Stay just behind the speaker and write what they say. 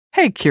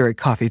Hey, Keurig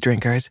coffee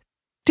drinkers.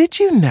 Did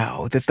you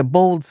know that the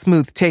bold,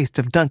 smooth taste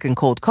of Dunkin'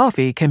 cold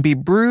coffee can be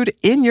brewed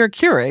in your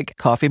Keurig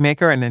coffee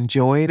maker and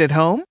enjoyed at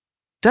home?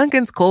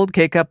 Dunkin's cold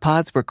K-Cup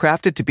pods were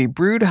crafted to be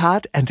brewed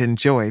hot and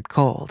enjoyed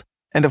cold.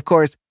 And of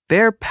course,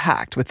 they're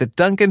packed with the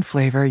Dunkin'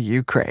 flavor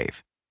you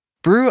crave.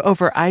 Brew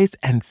over ice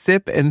and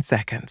sip in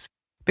seconds.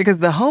 Because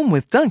the home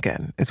with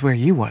Dunkin' is where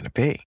you want to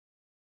be.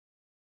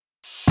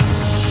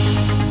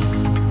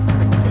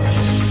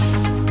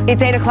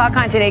 It's 8 o'clock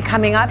on Today.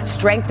 Coming up,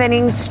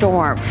 strengthening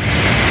storm.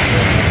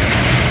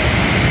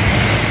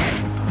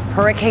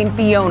 Hurricane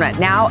Fiona,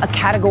 now a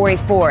Category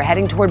 4,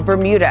 heading toward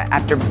Bermuda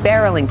after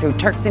barreling through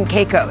Turks and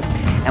Caicos.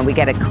 And we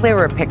get a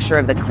clearer picture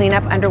of the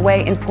cleanup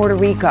underway in Puerto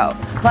Rico.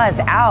 Plus,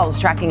 Al's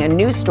tracking a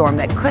new storm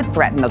that could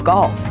threaten the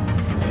Gulf.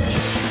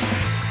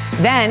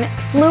 Then,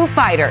 flu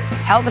fighters.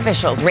 Health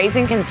officials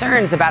raising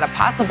concerns about a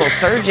possible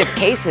surge of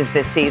cases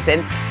this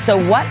season. So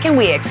what can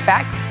we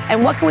expect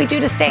and what can we do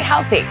to stay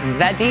healthy?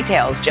 The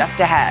details just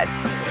ahead.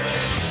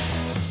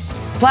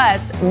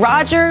 Plus,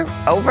 Roger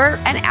over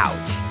and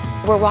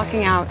out. We're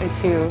walking out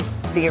into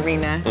the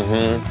arena.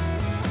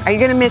 Mm-hmm. Are you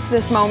going to miss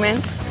this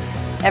moment?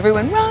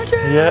 Everyone, Roger!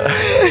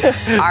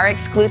 Yeah. Our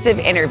exclusive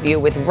interview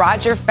with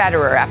Roger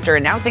Federer after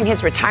announcing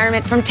his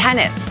retirement from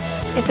tennis.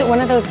 Is it one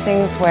of those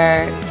things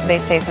where they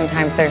say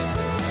sometimes there's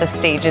the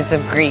stages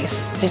of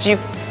grief? Did you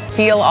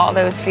feel all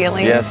those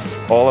feelings? Yes,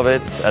 all of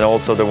it, and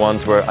also the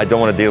ones where I don't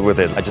want to deal with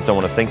it. I just don't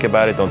want to think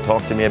about it, don't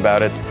talk to me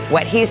about it.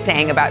 What he's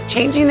saying about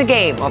changing the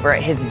game over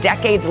his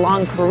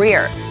decades-long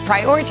career,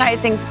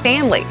 prioritizing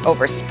family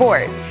over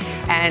sport,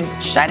 and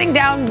shutting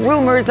down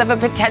rumors of a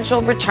potential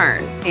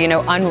return. You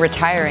know,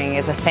 unretiring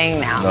is a thing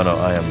now. No,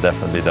 I am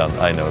definitely done.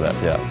 I know that,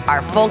 yeah.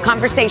 Our full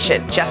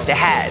conversation just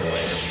ahead.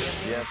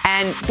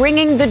 And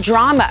bringing the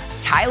drama,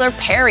 Tyler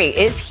Perry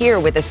is here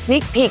with a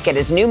sneak peek at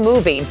his new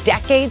movie,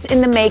 Decades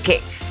in the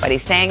Making. But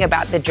he's saying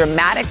about the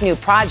dramatic new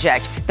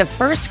project, the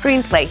first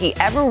screenplay he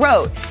ever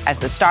wrote, as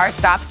the star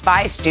stops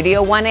by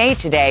Studio 1A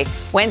today,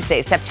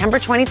 Wednesday, September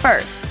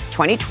 21st,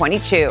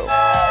 2022.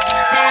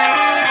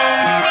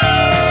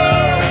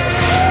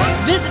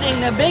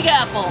 Visiting the Big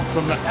Apple.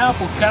 From the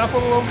apple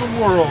capital of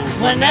the world,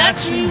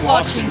 Wenatchee,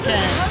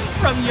 Washington.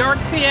 From York,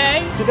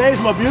 PA.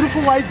 Today's my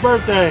beautiful wife's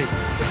birthday.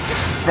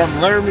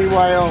 From Laramie,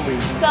 Wyoming.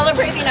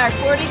 Celebrating our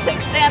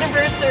 46th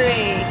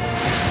anniversary.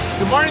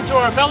 Good morning to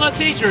our fellow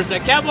teachers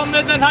at Cabell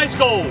Midland High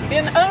School.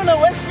 In Ona,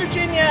 West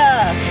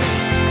Virginia.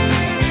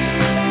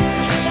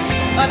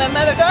 On a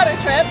mother-daughter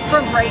trip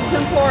from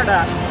Bradenton,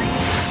 Florida.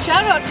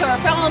 Shout out to our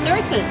fellow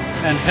nurses.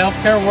 And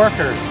healthcare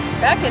workers.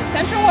 Back in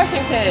Central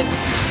Washington.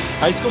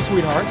 High school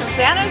sweethearts. From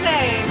San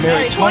Jose.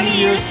 Married 20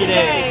 years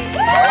today.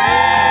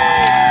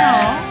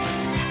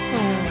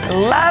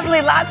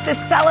 Lovely, lots to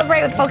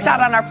celebrate with folks out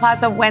on our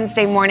plaza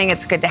Wednesday morning.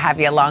 It's good to have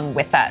you along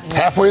with us.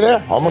 Halfway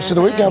there, almost to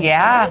the weekend.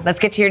 Yeah, let's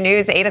get to your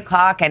news, 8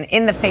 o'clock. And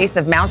in the face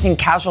of mounting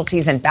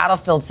casualties and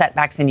battlefield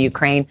setbacks in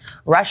Ukraine,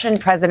 Russian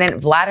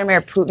President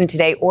Vladimir Putin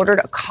today ordered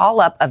a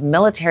call-up of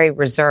military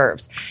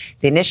reserves.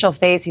 The initial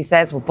phase, he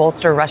says, will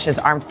bolster Russia's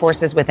armed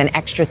forces with an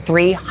extra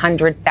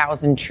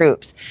 300,000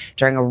 troops.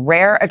 During a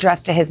rare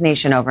address to his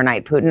nation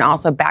overnight, Putin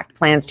also backed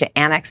plans to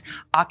annex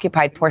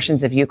occupied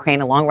portions of Ukraine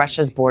along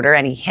Russia's border,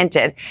 and he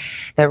hinted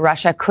that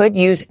Russia could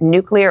use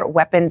nuclear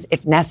weapons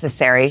if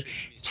necessary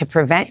to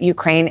prevent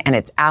Ukraine and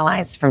its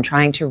allies from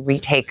trying to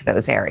retake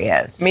those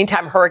areas.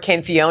 Meantime,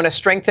 Hurricane Fiona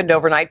strengthened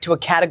overnight to a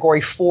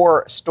Category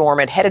 4 storm.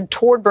 It headed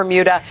toward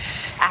Bermuda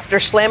after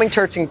slamming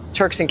Turks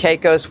and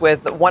Caicos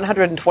with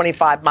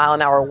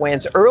 125-mile-an-hour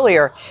winds.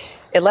 Earlier,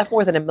 it left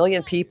more than 1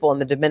 million people in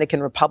the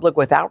Dominican Republic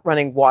without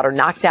running water,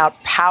 knocked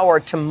out power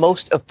to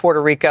most of Puerto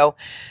Rico.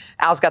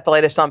 Al's got the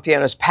latest on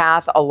Fiona's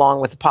path,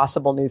 along with a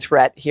possible new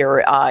threat here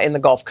in the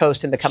Gulf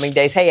Coast in the coming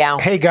days. Hey, Al.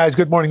 Hey, guys.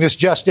 Good morning. This is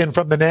just in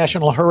from the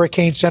National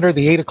Hurricane Center,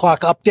 the 8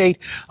 o'clock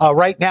update.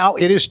 Right now,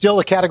 it is still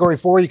a Category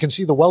 4. You can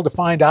see the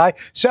well-defined eye.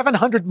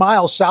 700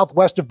 miles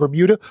southwest of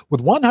Bermuda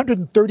with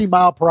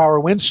 130-mile-per-hour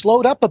winds,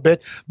 slowed up a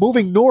bit,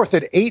 moving north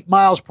at 8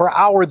 miles per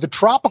hour. The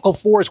tropical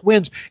force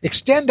winds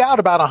extend out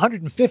about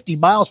 150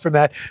 miles from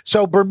that.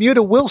 So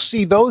Bermuda will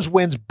see those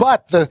winds,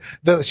 but the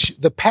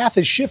path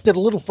has shifted a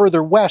little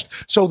further west,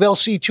 so they'll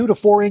see 2 to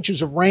 4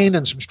 inches of rain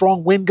and some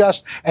strong wind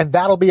gusts, and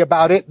that'll be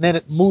about it. And then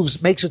it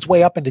makes its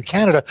way up into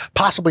Canada,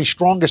 possibly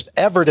strongest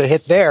ever to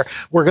hit there.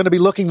 We're going to be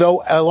looking,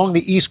 though, along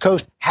the East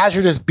Coast,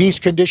 hazardous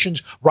beach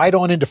conditions right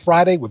on into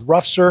Friday with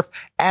rough surf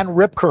and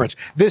rip currents.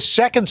 This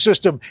second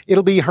system,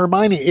 it'll be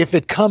Hermione, if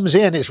it comes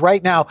in, is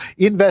right now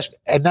Invest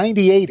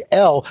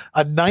 98L,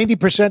 a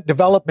 90%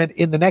 development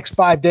in the next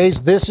 5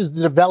 days. This is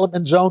the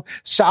development zone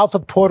south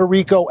of Puerto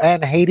Rico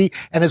and Haiti.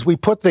 And as we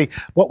put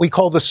what we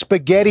call the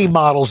spaghetti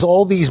models,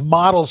 all these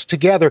models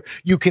together,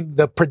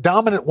 the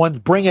predominant ones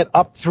bring it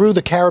up through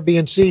the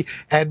Caribbean Sea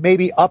and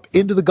maybe up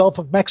into the Gulf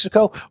of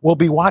Mexico. We'll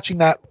be watching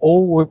that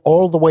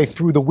all the way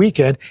through the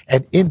weekend.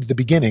 And into the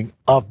beginning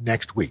of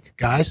next week.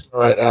 Guys? All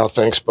right, Al,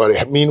 thanks, buddy.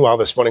 Meanwhile,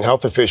 this morning,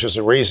 health officials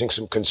are raising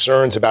some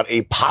concerns about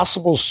a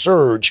possible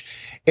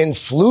surge in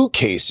flu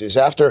cases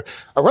after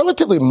a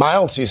relatively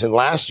mild season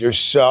last year.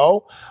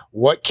 So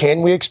what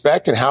can we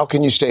expect and how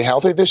can you stay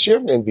healthy this year?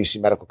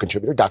 NBC medical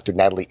contributor Dr.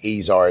 Natalie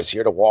Azar is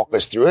here to walk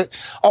us through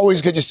it.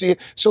 Always good to see you.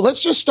 So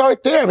let's just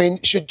start there. I mean,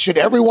 should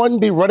everyone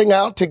be running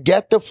out to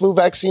get the flu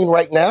vaccine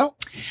right now?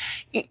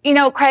 You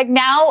know, Craig,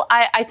 now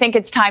I think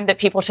it's time that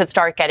people should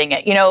start getting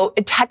it. You know,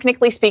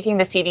 technically speaking,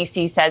 the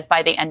CDC says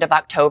by the end of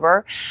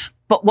October.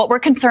 But what we're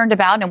concerned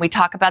about, and we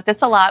talk about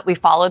this a lot, we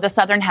follow the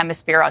Southern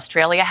Hemisphere.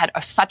 Australia had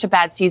such a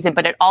bad season,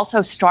 but it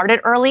also started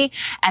early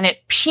and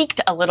it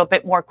peaked a little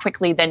bit more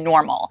quickly than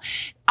normal.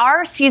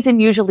 Our season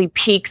usually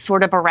peaks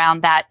sort of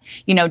around that,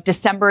 you know,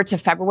 December to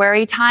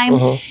February time.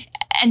 Mm-hmm.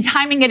 And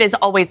timing it is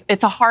always,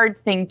 it's a hard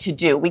thing to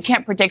do. We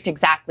can't predict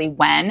exactly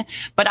when,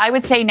 but I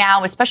would say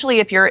now, especially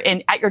if you're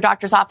at your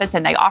doctor's office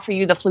and they offer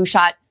you the flu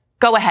shot,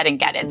 go ahead and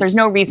get it. There's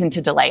no reason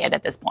to delay it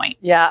at this point.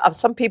 Yeah,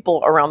 some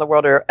people around the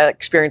world are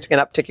experiencing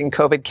an uptick in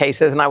COVID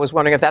cases, and I was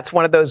wondering if that's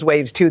one of those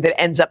waves too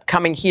that ends up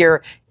coming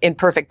here in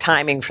perfect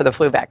timing for the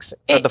flu vaccine.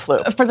 For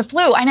the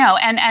flu, I know,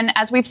 and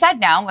as we've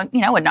said now,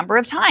 you know, a number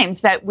of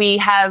times that we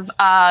have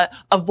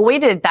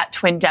avoided that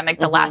twindemic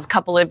the last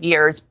couple of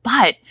years,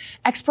 but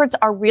experts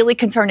are really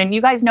concerned, and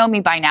you guys know me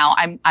by now.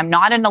 I'm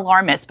not an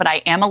alarmist, but I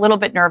am a little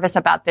bit nervous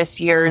about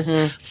this year's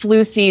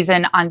flu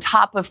season on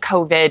top of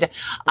COVID.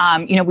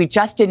 You know, we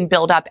just didn't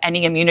build up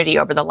any immunity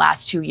over the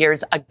last 2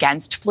 years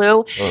against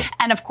flu.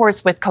 And of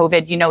course, with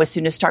COVID, you know, as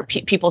soon as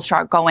people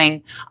start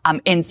going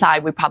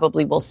inside, we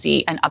probably will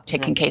see an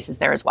uptick in cases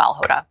there as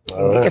well, Hoda.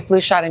 Get your flu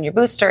shot and your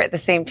booster at the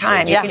same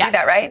time. You can do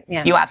that, right?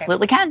 Yeah. You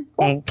absolutely can.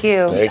 Thank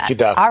you. Thank you,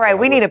 Doctor. All right,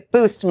 we need a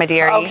boost, my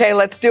dearie. Okay,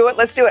 let's do it.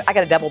 I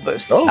got a double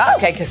boost.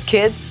 Okay, because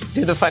kids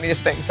do the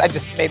funniest things. I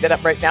just made that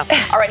up right now.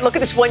 All right, look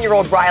at this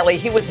 1-year-old Riley.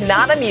 He was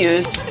not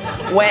amused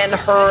when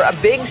her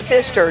big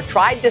sister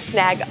tried to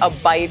snag a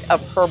bite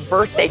of her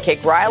birthday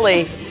cake.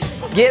 Riley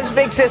gives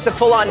big sis a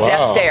full-on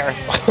death stare.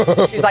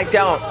 She's like,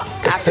 don't.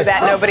 After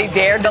that, nobody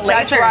dared to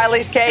lace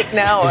Riley's cake.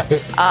 No.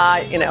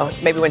 You know,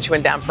 maybe when she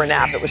went down for a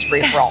nap, it was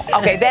free for all.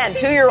 Okay, then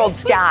 2-year-old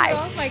Sky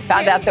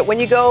found out that when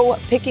you go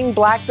picking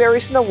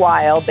blackberries in the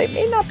wild, they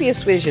may not be as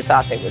sweet as you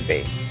thought they would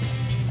be.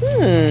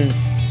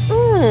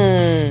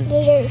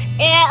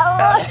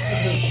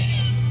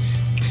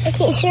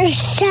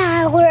 It's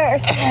sour.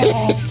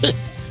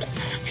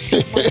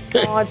 Oh my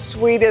God,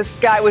 sweetest.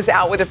 Sky was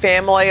out with her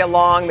family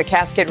along the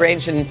Cascade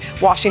Range in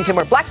Washington,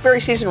 where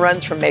blackberry season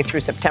runs from May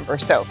through September.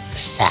 So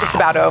just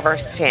about over.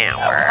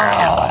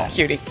 Sour.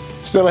 Cutie.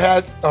 Still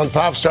ahead on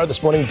Pop Star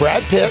this morning,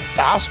 Brad Pitt,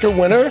 Oscar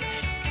winner,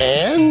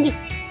 and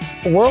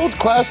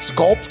world-class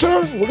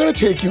sculptor. We're going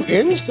to take you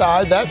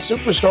inside that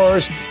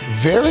superstar's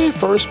very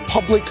first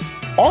public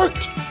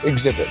art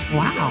exhibit.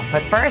 Wow.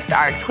 But first,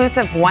 our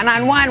exclusive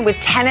one-on-one with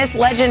tennis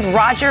legend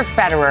Roger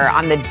Federer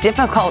on the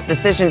difficult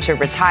decision to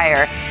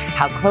retire,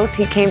 how close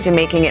he came to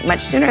making it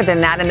much sooner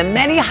than that, and the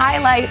many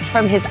highlights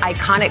from his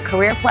iconic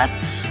career, plus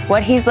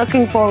what he's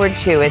looking forward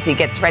to as he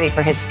gets ready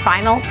for his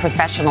final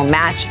professional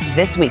match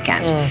this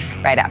weekend,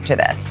 right after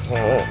this.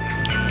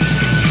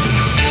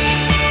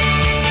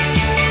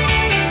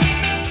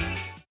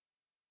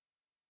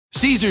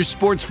 Caesars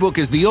Sportsbook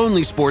is the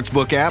only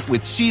sportsbook app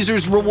with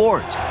Caesars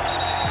Rewards.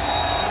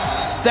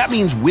 That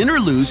means win or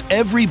lose,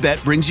 every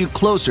bet brings you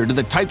closer to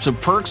the types of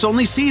perks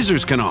only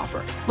Caesars can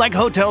offer, like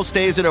hotel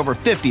stays at over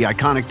 50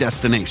 iconic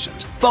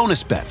destinations,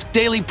 bonus bets,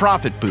 daily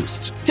profit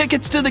boosts,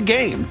 tickets to the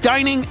game,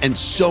 dining, and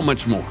so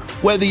much more.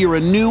 Whether you're a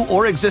new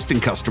or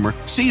existing customer,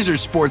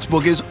 Caesars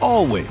Sportsbook is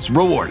always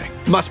rewarding.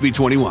 Must be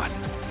 21.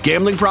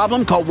 Gambling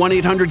problem? Call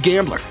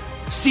 1-800-GAMBLER.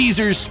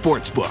 Caesars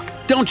Sportsbook.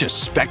 Don't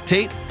just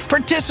spectate,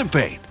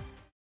 participate.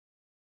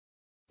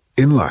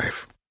 In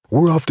life,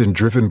 we're often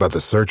driven by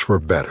the search for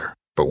better.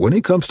 But when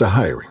it comes to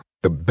hiring,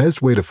 the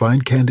best way to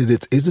find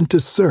candidates isn't to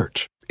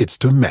search, it's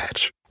to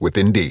match with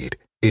Indeed.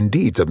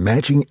 Indeed's a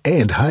matching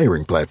and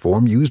hiring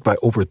platform used by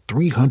over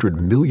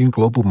 300 million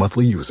global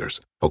monthly users,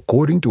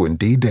 according to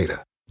Indeed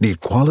data.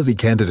 Need quality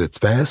candidates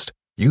fast?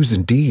 Use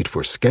Indeed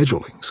for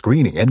scheduling,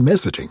 screening, and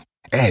messaging,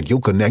 and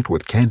you'll connect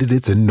with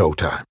candidates in no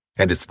time.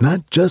 And it's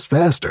not just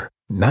faster.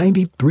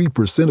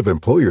 93% of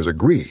employers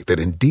agree that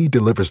Indeed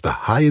delivers the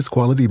highest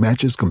quality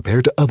matches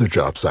compared to other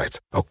job sites,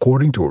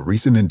 according to a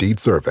recent Indeed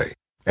survey.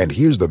 And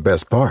here's the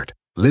best part.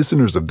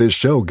 Listeners of this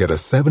show get a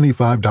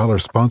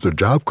 $75 sponsored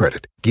job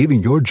credit,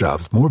 giving your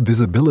jobs more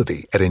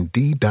visibility at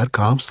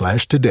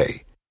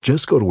Indeed.com/today.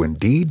 Just go to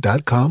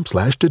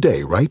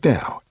Indeed.com/today right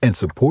now and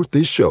support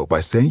this show by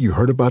saying you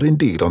heard about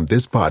Indeed on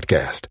this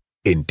podcast.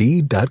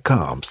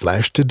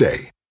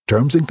 Indeed.com/today.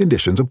 Terms and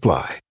conditions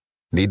apply.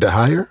 Need to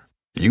hire?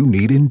 You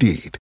need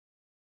Indeed.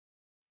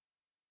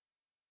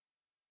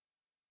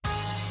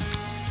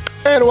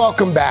 And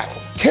welcome back.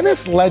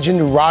 Tennis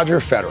legend Roger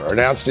Federer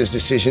announced his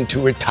decision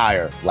to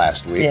retire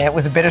last week. Yeah, it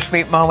was a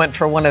bittersweet moment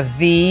for one of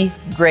the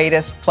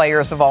greatest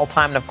players of all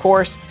time. And of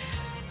course,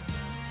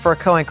 for a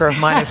co-anchor of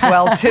mine as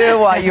well, too.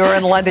 While you were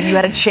in London, you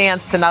had a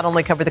chance to not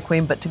only cover the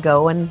Queen, but to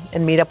go and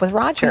meet up with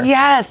Roger.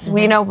 Yes.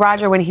 We know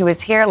Roger, when he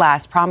was here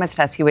last, promised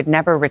us he would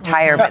never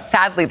retire. But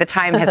sadly, the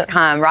time has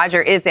come.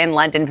 Roger is in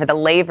London for the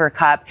Laver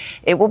Cup.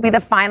 It will be the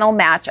final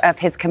match of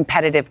his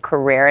competitive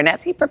career. And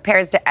as he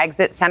prepares to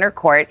exit center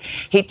court,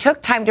 he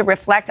took time to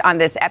reflect on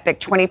this epic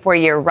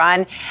 24-year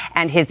run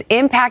and his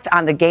impact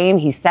on the game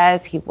he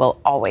says he will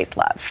always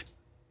love.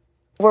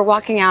 We're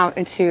walking out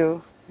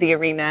into the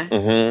arena.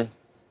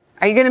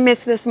 Are you going to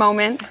miss this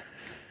moment?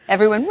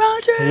 Everyone,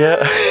 Roger! Yeah.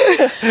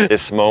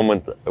 This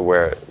moment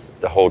where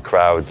the whole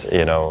crowd,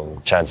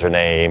 chants your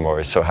name or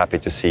is so happy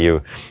to see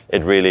you.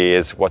 It really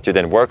is what you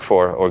then work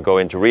for or go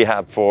into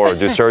rehab for or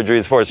do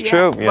surgeries for. It's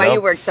true. Why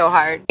you work so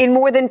hard. In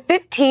more than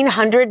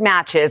 1,500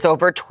 matches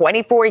over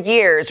 24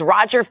 years,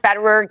 Roger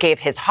Federer gave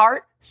his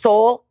heart,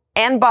 soul,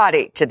 and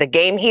body to the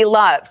game he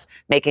loves,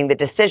 making the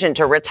decision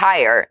to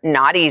retire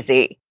not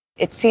easy.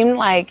 It seemed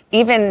like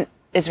even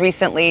as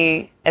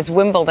recently as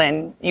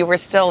Wimbledon, you were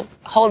still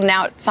holding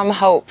out some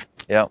hope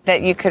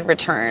that you could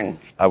return.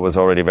 I was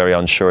already very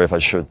unsure if I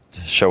should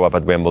show up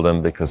at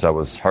Wimbledon because I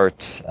was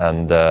hurt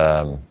and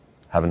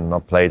haven't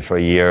not played for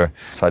a year.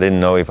 So I didn't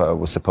know if I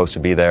was supposed to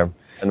be there.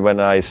 And when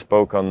I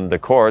spoke on the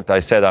court, I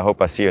said, I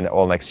hope I see you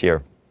all next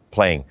year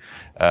playing.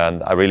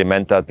 And I really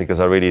meant that because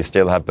I really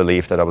still have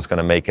belief that I was going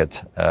to make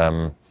it.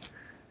 A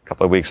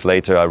couple of weeks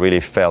later, I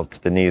really felt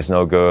the knee's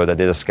no good. I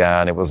did a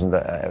scan. It wasn't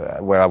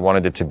where I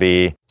wanted it to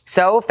be.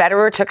 So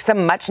Federer took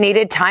some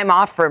much-needed time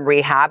off from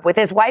rehab with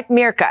his wife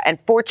Mirka and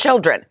 4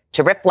 children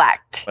to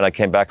reflect. When I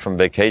came back from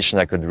vacation,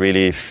 I could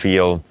really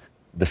feel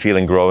the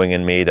feeling growing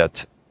in me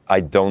that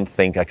I don't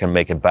think I can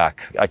make it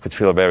back. I could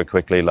feel very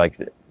quickly like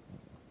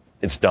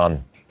it's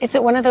done. Is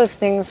it one of those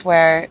things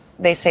where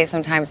they say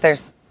sometimes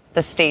there's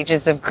the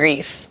stages of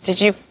grief? Did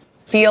you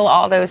feel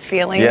all those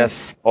feelings?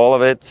 Yes, all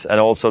of it. And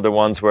also the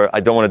ones where I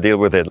don't want to deal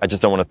with it. I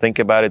just don't want to think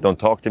about it. Don't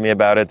talk to me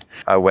about it.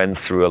 I went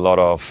through a lot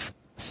of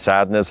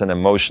sadness and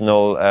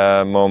emotional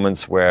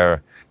moments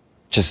where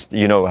just,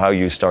 how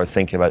you start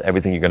thinking about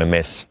everything you're going to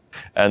miss.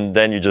 And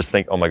then you just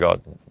think, oh my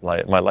God,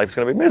 my life's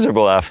going to be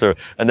miserable after.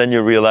 And then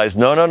you realize,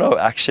 no,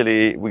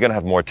 actually, we're going to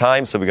have more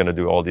time. So we're going to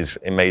do all these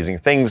amazing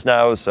things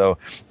now. So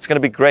it's going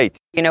to be great.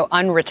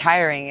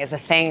 Unretiring is a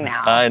thing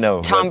now. I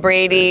know. Tom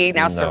Brady,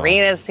 now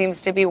Serena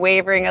seems to be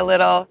wavering a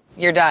little.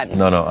 You're done.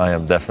 No, I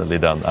am definitely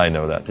done. I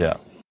know that, yeah.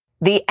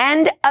 The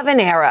end of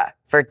an era.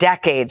 For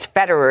decades,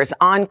 Federer's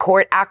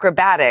on-court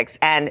acrobatics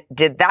and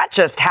did that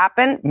just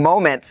happen?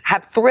 Moments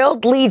have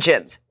thrilled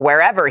legions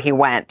wherever he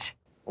went.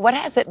 What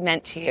has it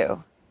meant to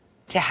you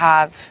to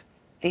have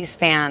these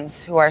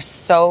fans who are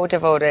so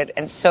devoted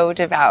and so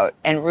devout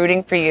and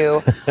rooting for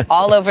you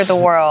all over the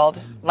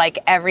world, like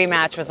every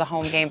match was a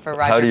home game for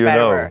Roger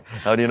Federer?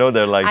 How do you know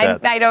they're like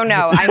that? I don't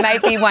know. I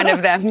might be one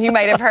of them. You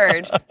might have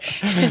heard.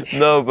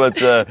 No, but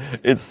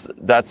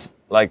that's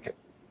like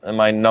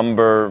my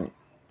number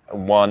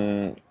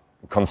one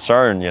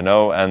concern,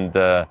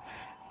 and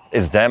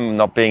is them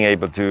not being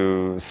able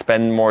to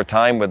spend more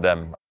time with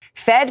them.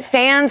 Fed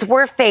fans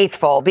were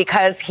faithful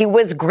because he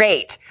was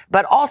great,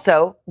 but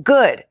also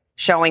good,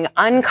 showing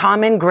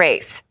uncommon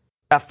grace.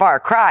 A far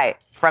cry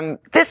from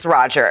this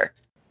Roger.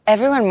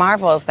 Everyone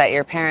marvels that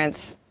your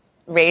parents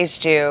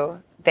raised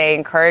you. They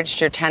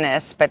encouraged your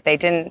tennis, but they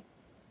didn't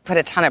put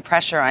a ton of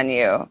pressure on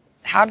you.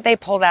 How did they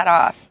pull that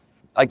off?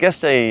 I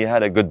guess they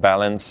had a good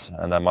balance,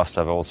 and I must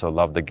have also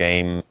loved the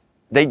game.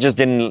 They just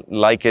didn't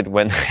like it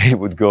when I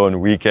would go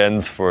on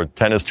weekends for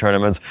tennis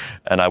tournaments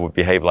and I would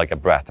behave like a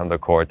brat on the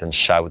court and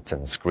shout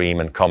and scream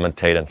and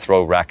commentate and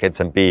throw rackets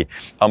and be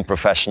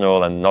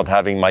unprofessional and not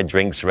having my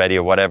drinks ready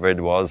or whatever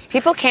it was.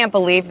 People can't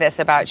believe this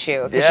about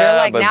you because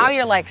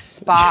you're like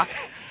Spock.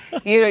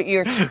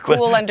 You're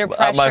cool under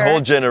pressure. My whole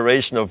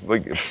generation of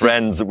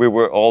friends, we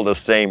were all the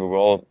same. We were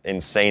all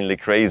insanely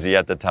crazy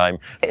at the time.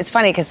 It's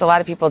funny because a lot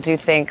of people do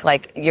think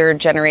like your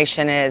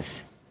generation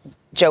is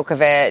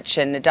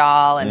Djokovic and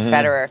Nadal and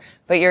Federer,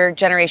 but your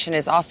generation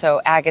is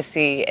also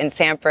Agassi and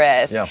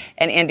Sampras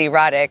and Andy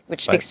Roddick,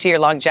 which speaks to your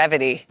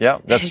longevity. Yeah,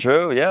 that's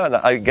true. Yeah,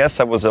 I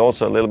guess I was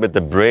also a little bit the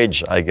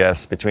bridge,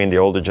 between the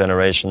older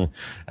generation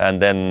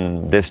and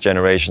then this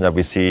generation that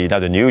we see now,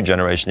 the new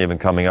generation even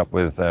coming up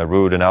with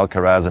Ruud and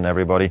Alcaraz and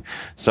everybody.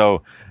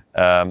 So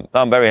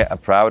I'm very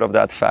proud of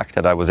that fact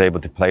that I was able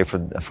to play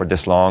for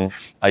this long.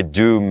 I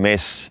do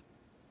miss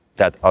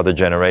that other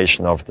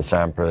generation of the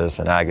Sampras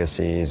and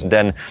Agassis, and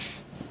then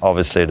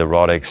obviously the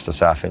Roddicks, the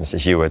Safins, the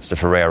Hewitts, the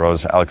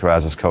Ferreros,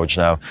 Alcaraz's coach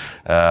now.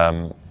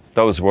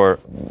 Those were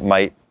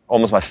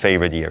almost my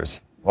favorite years.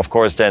 Of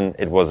course, then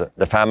it was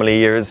the family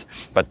years,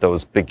 but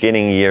those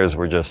beginning years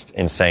were just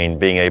insane,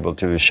 being able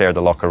to share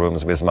the locker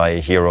rooms with my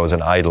heroes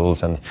and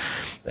idols, and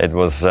it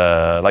was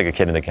like a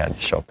kid in a candy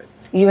shop.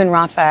 You and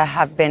Rafa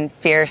have been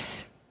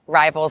fierce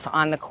rivals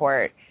on the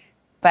court,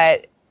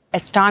 but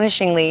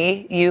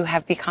astonishingly, you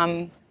have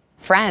become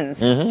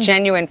friends,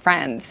 genuine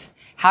friends.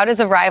 How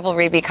does a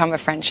rivalry become a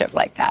friendship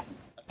like that?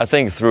 I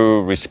think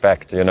through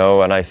respect, and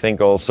I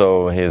think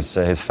also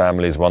his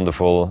family is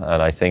wonderful,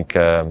 and I think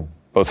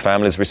both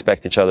families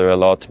respect each other a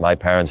lot. My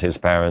parents, his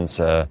parents,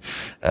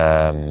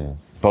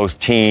 both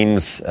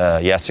teams.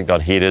 Yes, it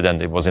got heated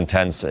and it was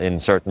intense in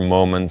certain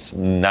moments.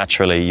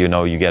 Naturally,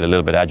 you get a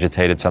little bit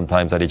agitated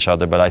sometimes at each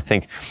other. But I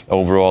think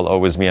overall,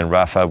 always me and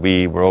Rafa,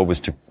 we were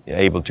always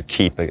able to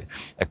keep a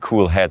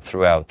cool head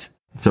throughout.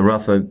 So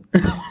Rafa,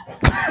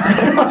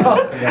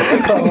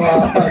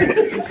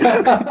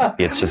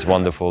 it's just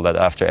wonderful that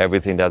after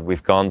everything that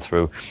we've gone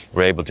through,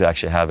 we're able to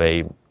actually have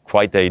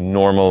quite a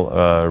normal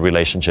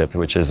relationship,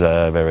 which is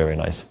very, very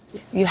nice.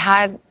 You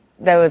had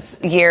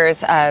those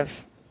years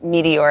of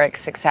meteoric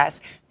success.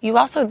 You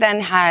also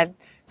then had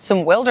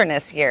some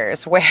wilderness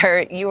years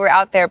where you were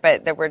out there,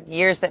 but there were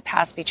years that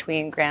passed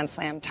between Grand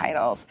Slam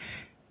titles.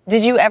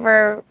 Did you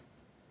ever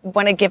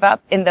want to give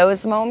up in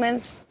those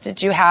moments?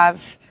 Did you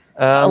have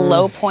a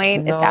low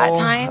point at that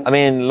time? I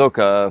mean, look,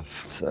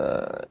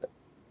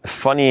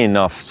 funny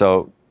enough,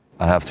 so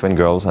I have twin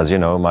girls, as you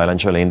know, Mila and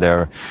Charlene.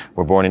 They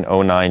were born in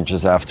 2009,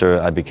 just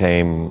after I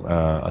became,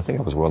 I think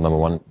I was world number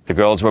one. The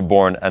girls were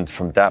born, and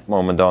from that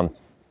moment on,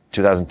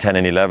 2010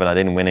 and 11, I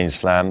didn't win any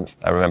slam.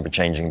 I remember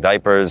changing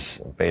diapers,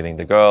 bathing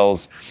the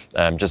girls,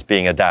 just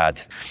being a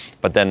dad.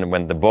 But then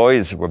when the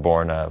boys were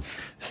born,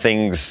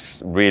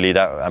 things really,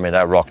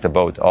 that rocked the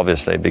boat,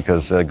 obviously,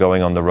 because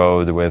going on the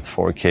road with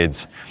 4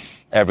 kids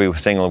every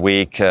single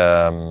week,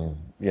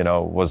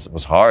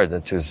 was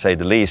hard, to say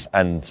the least.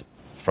 And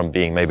from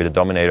being maybe the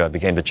dominator, I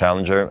became the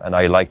challenger, and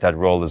I liked that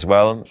role as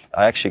well.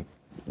 I actually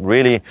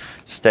really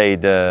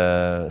stayed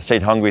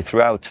hungry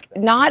throughout.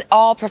 Not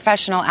all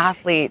professional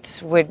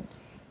athletes would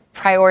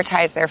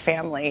prioritize their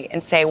family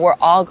and say, we're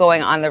all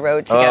going on the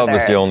road together. Oh, it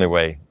was the only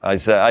way. I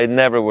said, I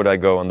never would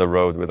go on the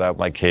road without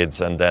my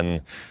kids, and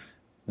then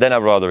I'd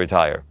rather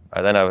retire.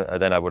 Then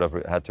I would have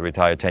had to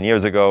retire 10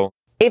 years ago.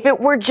 If it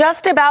were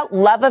just about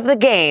love of the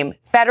game,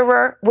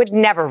 Federer would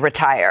never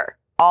retire.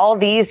 All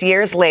these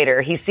years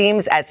later, he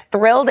seems as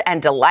thrilled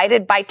and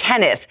delighted by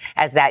tennis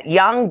as that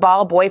young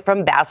ball boy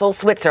from Basel,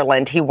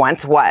 Switzerland he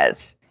once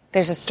was.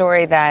 There's a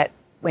story that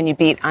when you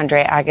beat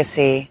Andre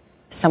Agassi,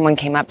 someone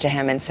came up to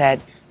him and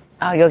said,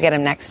 oh, you'll get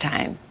him next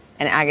time.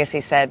 And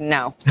Agassi said,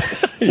 no.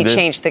 He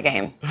changed the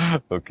game.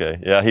 Okay.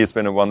 Yeah, he's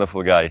been a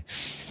wonderful guy.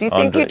 Do you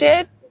think you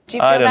did? Do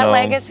you feel that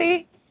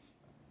legacy?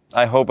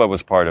 I hope I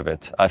was part of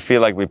it. I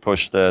feel like we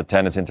pushed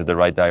tennis into the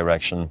right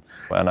direction.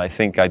 And I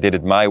think I did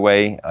it my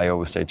way. I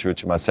always stay true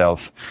to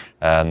myself.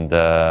 And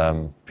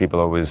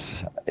people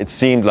always, it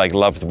seemed like,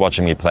 loved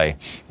watching me play,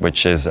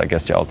 which is, I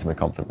guess, the ultimate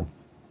compliment.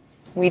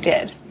 We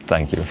did.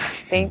 Thank you.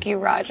 Thank you,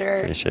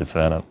 Roger. Appreciate it,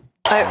 Savannah.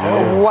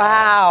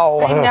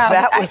 Wow.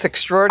 That was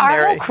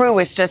extraordinary. Our whole crew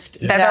was just,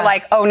 they're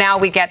like, oh, now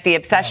we get the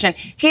obsession.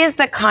 He is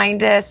the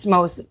kindest,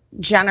 most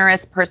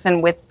generous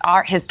person with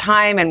his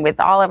time and with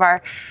all of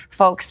our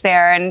folks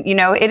there. And,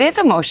 it is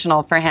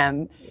emotional for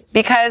him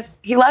because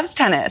he loves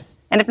tennis.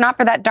 And if not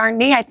for that darn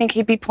knee, I think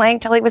he'd be playing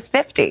till he was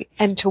 50.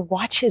 And to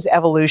watch his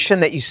evolution,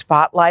 that you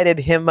spotlighted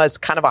him as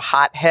kind of a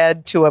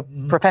hothead to a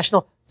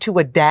professional, to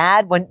a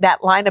dad, when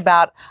that line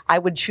about I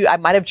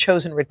might have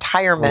chosen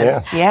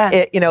retirement.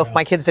 If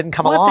my kids didn't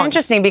come along. Well, it's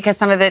interesting because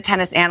some of the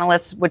tennis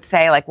analysts would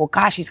say, like, well,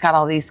 gosh, he's got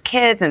all these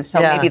kids, and so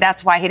maybe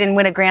that's why he didn't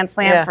win a Grand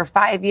Slam for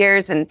 5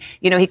 years, and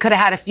he could have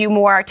had a few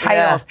more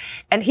titles.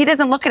 And he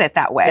doesn't look at it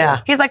that way.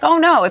 He's like, oh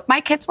no, if my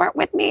kids weren't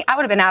with me, I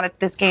would have been out of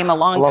this game a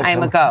long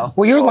time ago.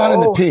 Well, you're line in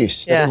the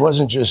piece that he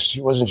wasn't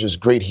just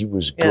great, he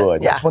was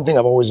good. That's one thing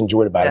I've always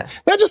enjoyed about him.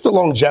 Not just the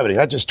longevity,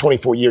 not just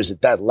 24 years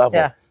at that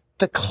level.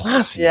 The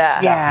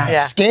classiest,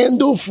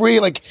 scandal-free,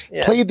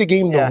 played the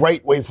game the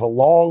right way for a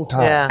long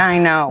time. I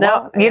know.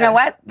 Well, you know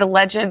what? The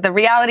legend, the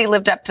reality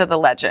lived up to the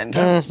legend.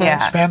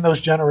 Span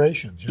those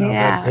generations.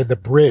 The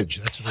bridge.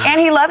 And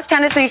he loves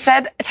tennis. And he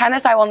said,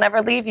 tennis, I will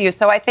never leave you.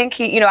 So I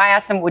think I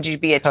asked him, would you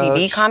be a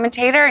TV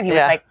commentator? And he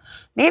was like,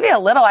 maybe a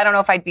little. I don't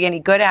know if I'd be any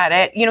good at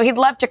it. He'd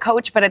love to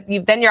coach, but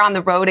then you're on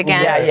the road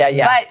again.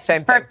 But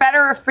for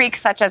Federer freaks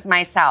such as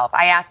myself,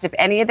 I asked if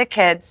any of the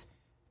kids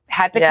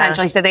had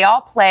potential. He said they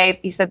all played.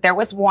 He said there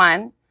was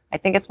one, I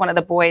think it's one of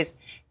the boys,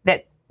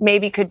 that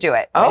maybe could do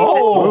it.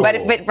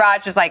 But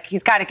Roger's like,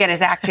 he's got to get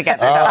his act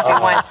together, though, if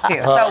he wants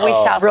to. So we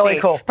shall see. Really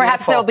cool.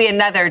 Perhaps there'll be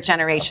another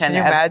generation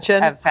of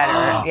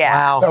Federer.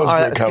 Wow. That was a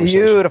great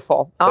conversation.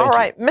 Beautiful. All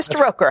right. Mr.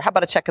 Roker, how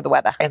about a check of the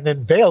weather? And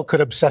then Vail could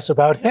obsess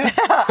about him.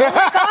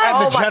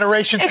 And the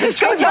generations it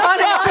just goes on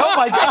and on. Oh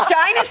my God. A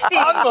dynasty.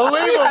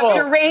 Unbelievable. Of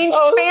deranged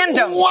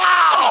fandom.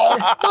 Wow.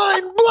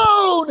 Mind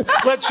blown.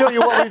 Let's show you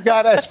what we've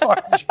got as far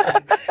as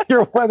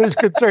your weather's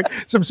concerned.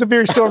 Some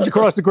severe storms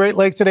across the Great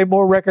Lakes today.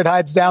 More record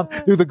highs down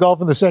through the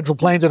Gulf and the Central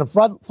Plains, and a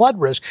flood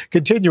risk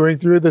continuing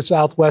through the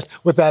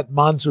Southwest with that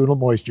monsoonal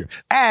moisture.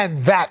 And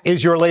that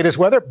is your latest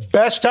weather.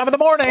 Best time of the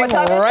morning right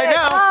now.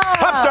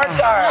 Pop start.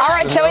 All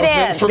right, shall we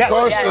dance? All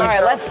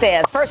right, let's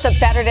dance. First up,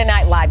 Saturday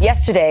Night Live.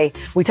 Yesterday,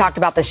 we talked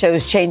about the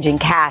show's changing changing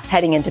cast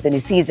heading into the new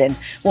season.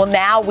 Well,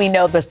 now we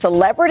know the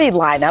celebrity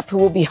lineup who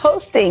will be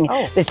hosting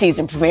the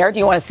season premiere. Do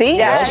you want to see?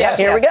 Yes.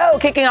 Here we go.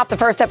 Kicking off the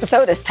first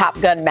episode is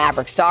Top Gun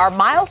Maverick star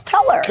Miles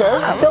Teller.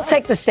 He'll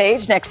take the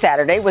stage next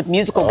Saturday with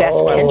musical guest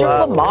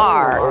Kendrick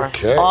Lamar.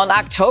 On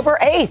October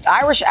 8th,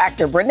 Irish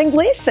actor Brendan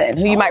Gleeson,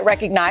 who you might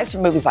recognize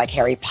from movies like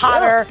Harry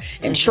Potter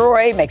and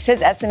Troy, makes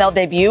his SNL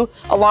debut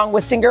along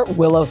with singer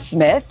Willow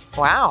Smith.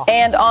 Wow.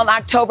 And on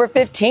October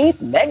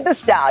 15th, Meg Thee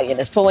Stallion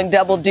is pulling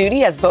double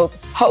duty as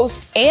both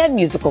host and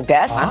musical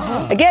guest.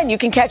 Again, you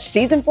can catch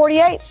season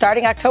 48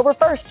 starting October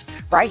 1st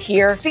right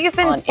here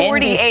Season on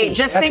 48. NBC.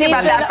 Just think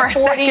about that for a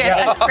second.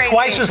 That's crazy.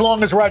 Twice as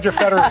long as Roger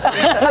Federer.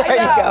 There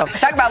you go.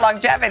 Talk about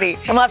longevity.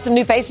 And we'll have some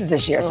new faces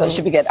this year, so it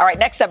should be good. All right,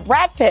 next up,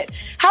 Brad Pitt.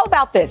 How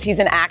about this? He's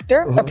an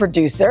actor, a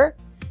producer,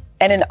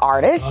 and an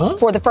artist.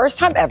 For the first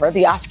time ever,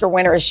 the Oscar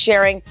winner is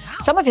sharing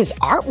some of his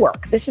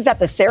artwork. This is at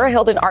the Sarah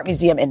Hilden Art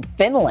Museum in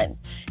Finland.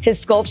 His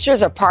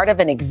sculptures are part of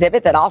an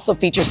exhibit that also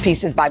features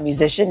pieces by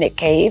musician Nick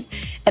Cave.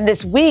 And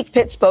this week,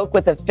 Pitt spoke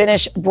with a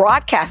Finnish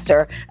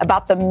broadcaster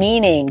about the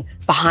meaning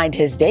behind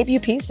his debut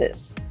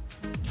pieces.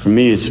 For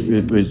me,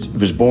 it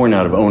was born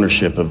out of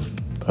ownership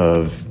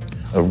of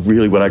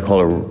really what I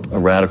call a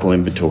radical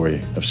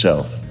inventory of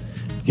self.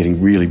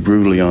 Getting really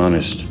brutally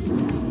honest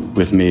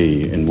with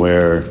me and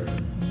where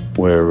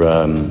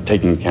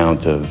taking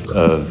account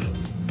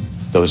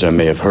of those I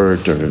may have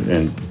hurt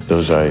and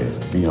those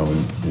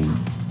in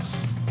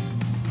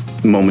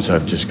moments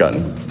I've just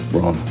gotten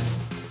wrong.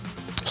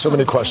 So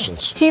many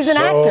questions. He's an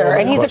actor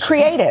and he's a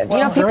creative.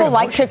 Well, people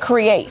like to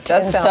create.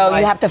 And so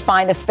you have to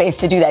find a space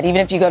to do that.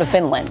 Even if you go to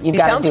Finland, you've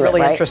got to do it, right? He sounds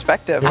really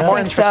introspective. More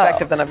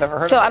introspective than I've ever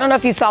heard. So I don't know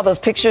if you saw those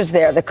pictures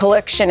there. The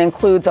collection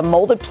includes a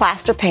molded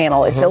plaster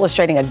panel. It's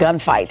illustrating a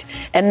gunfight.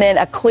 And then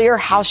a clear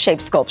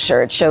house-shaped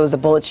sculpture. It shows a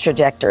bullet's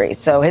trajectory.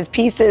 So his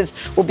pieces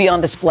will be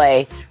on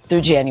display through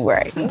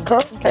January.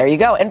 There you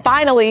go. And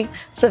finally,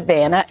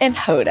 Savannah and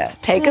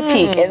Hoda. Take a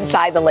peek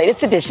inside the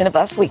latest edition of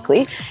Us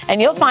Weekly,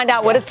 and you'll find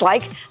out what it's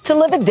like to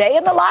live a day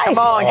in the life. Come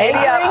on, giddy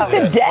up.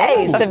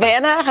 Today,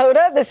 Savannah,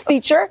 Hoda, this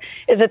feature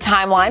is a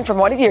timeline from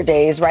one of your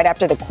days right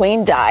after the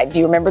Queen died. Do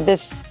you remember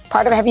this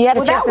part of it? Have you had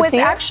a chance to see it? That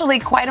was actually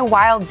quite a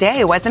wild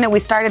day, wasn't it? We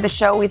started the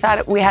show. We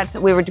thought we did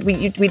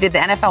the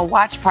NFL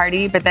watch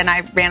party, but then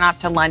I ran off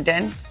to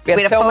London. We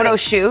had a photo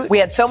shoot. We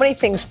had so many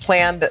things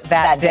planned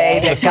that day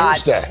that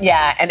Thursday.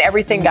 and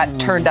everything got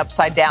turned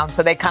upside down.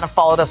 So they kind of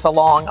followed us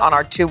along on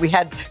our two. We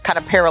had kind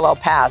of parallel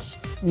paths.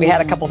 We had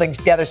a couple things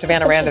together.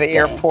 Savannah ran to the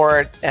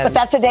airport. But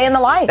that's a day in the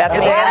life. That's a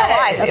day in the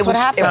life. That's what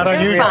happened. It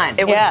was fun.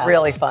 It was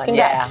really fun.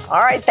 Congrats. Yeah.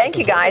 All right. Thank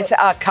you, guys.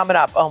 Coming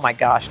up. Oh, my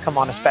gosh. Come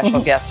on. A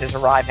special guest is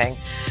arriving.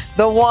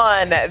 The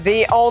one,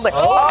 the only.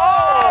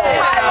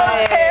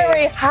 Tyler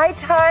Perry. Hi,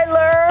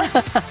 Tyler.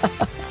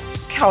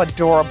 How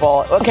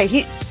adorable.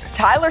 Okay,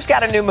 Tyler's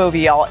got a new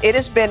movie, y'all. It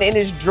has been in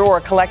his drawer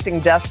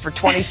collecting dust for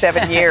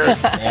 27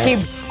 years. He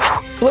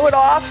blew it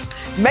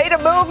off, made a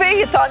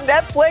movie. It's on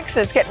Netflix,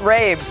 and it's getting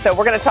raves. So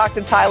we're going to talk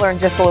to Tyler in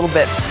just a little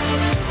bit.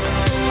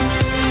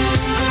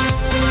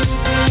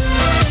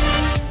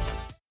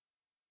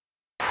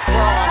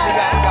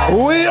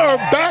 We are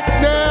back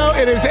now.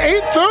 It is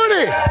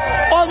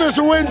 8:30 on this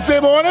Wednesday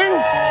morning.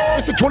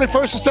 It's the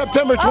 21st of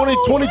September,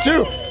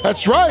 2022.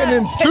 That's right, an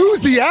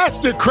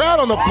enthusiastic crowd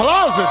on the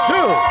plaza,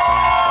 too.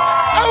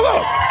 Oh,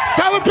 look,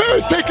 Tyler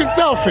Perry's taking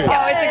selfies.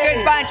 Oh, it's a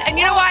good bunch. And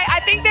you know why?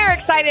 I think they're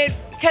excited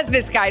because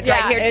this guy's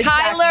right here.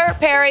 Exactly. Tyler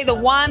Perry, the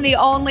one, the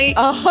only.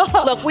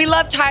 Look, we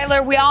love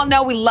Tyler. We all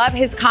know we love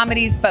his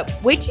comedies, but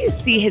wait till you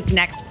see his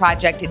next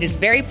project. It is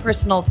very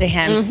personal to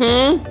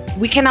him.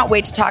 We cannot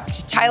wait to talk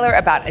to Tyler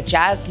about A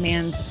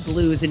Jazzman's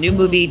Blues, a new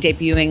movie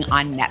debuting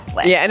on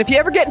Netflix. Yeah, and if you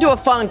ever get into a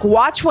funk,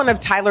 watch one of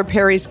Tyler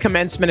Perry's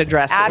commencement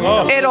addresses.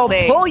 Absolutely. It'll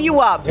pull you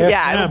up.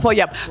 Yeah, it'll pull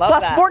you up.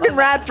 Plus, Morgan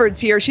Radford's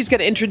here. She's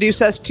going to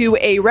introduce us to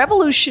a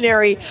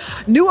revolutionary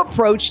new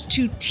approach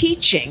to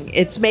teaching.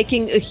 It's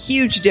making a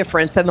huge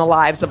difference in the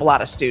lives of a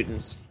lot of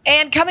students.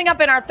 And coming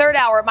up in our third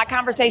hour, my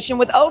conversation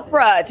with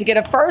Oprah to get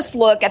a first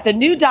look at the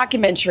new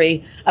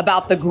documentary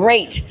about the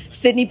great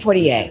Sidney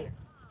Poitier.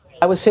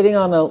 I was sitting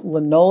on a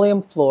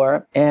linoleum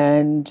floor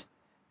and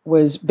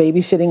was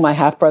babysitting my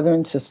half-brother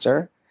and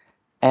sister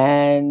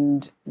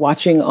and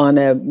watching on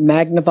a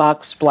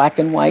Magnavox black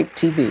and white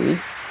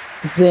TV.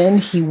 Then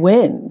he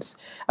wins.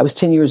 I was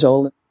 10 years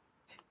old,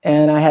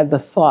 and I had the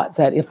thought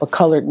that if a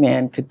colored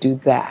man could do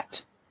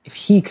that, if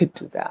he could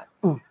do that,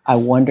 I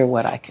wonder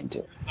what I can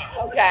do.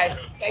 Okay.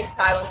 Thanks,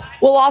 Tyler.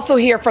 We'll also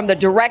hear from the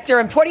director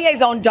and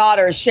Poitier's own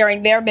daughters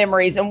sharing their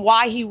memories and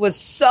why he was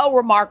so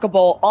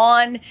remarkable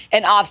on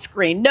and off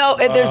screen. No,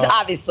 there's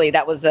obviously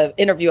that was an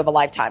interview of a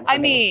lifetime. I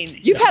mean,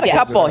 you've had a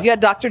couple. You had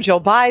Dr. Joe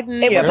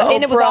Biden. It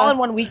was all in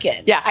one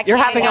weekend. Yeah, you're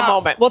having a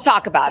moment. We'll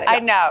talk about it. I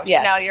know.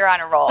 Yes. No, you're on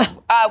a roll.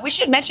 We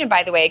should mention,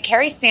 by the way,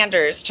 Kerry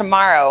Sanders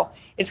tomorrow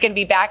is going to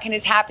be back in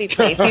his happy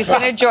place. He's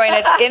going to join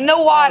us in the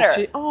water.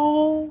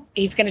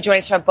 He's going to join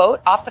us from a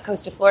boat off the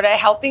coast of Florida,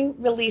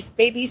 helping release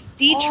baby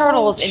sea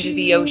turtles into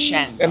the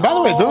ocean. And by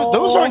the way,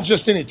 those aren't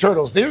just any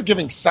turtles. They're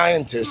giving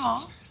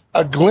scientists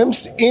a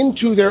glimpse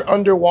into their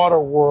underwater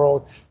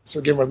world. So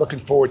again, we're looking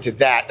forward to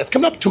that. That's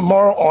coming up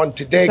tomorrow on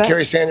Today.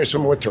 Carrie Sanders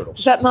swimming with turtles.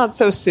 Is that not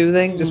so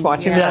soothing, just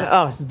watching that?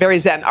 Oh, it's very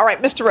zen. All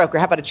right, Mr. Roker,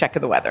 how about a check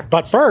of the weather?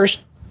 But first,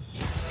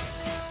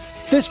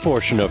 this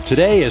portion of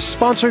Today is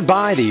sponsored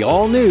by the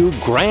all-new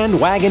Grand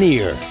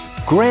Wagoneer.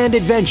 Grand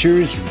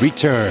Adventures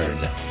return.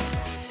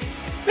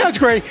 That's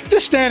great.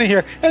 Just standing here,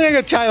 and then I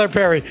got Tyler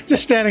Perry,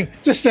 just standing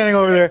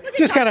over there,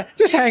 just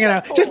hanging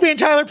out, just being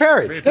Tyler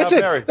Perry. That's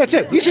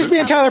it. He's just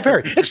being Tyler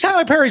Perry. It's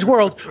Tyler Perry's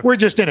world. We're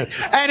just in it.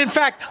 And in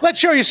fact, let's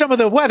show you some of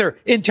the weather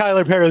in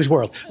Tyler Perry's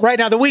world. Right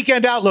now, the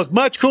weekend outlook,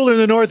 much cooler in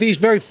the Northeast,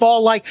 very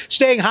fall-like,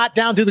 staying hot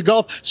down through the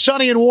Gulf,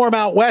 sunny and warm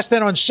out west.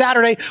 Then on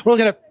Saturday, we're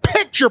looking at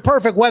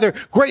picture-perfect weather.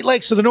 Great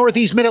Lakes to the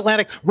Northeast,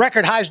 Mid-Atlantic,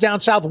 record highs down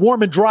south,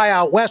 warm and dry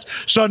out west.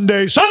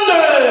 Sunday,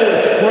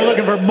 we're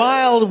looking for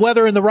mild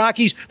weather in the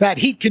Rockies. That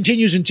heat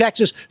continues in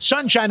Texas,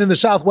 sunshine in the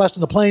Southwest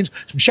and the plains,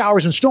 some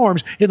showers and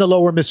storms in the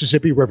lower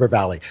Mississippi River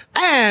Valley.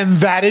 And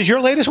that is your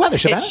latest weather,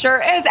 Savannah. It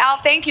sure is, Al.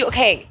 Thank you.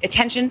 Okay,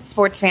 attention,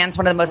 sports fans.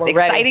 One of the most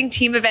exciting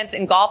team events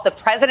in golf, the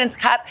President's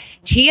Cup,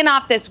 teeing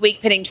off this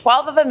week, pitting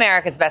 12 of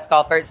America's best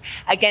golfers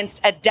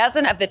against a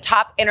dozen of the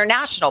top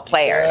international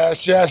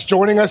players. Yes.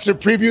 Joining us to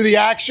preview the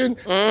action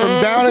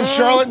from down in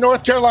Charlotte,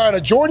 North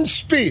Carolina, Jordan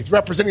Spieth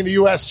representing the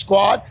U.S.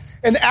 squad,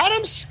 and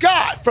Adam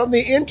Scott from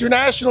the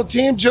international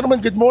team.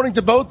 Gentlemen, good morning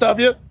to both of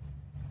you.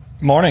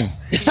 Morning.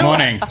 So,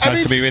 morning.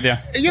 Nice to be with you.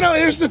 You know,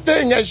 here's the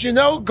thing. As you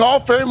know,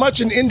 golf very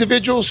much an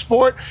individual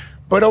sport,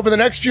 but over the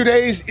next few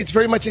days, it's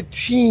very much a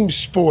team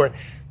sport.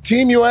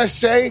 Team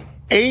USA,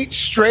 8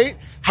 straight.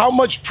 How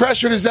much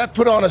pressure does that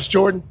put on us,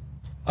 Jordan?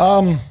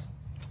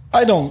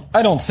 I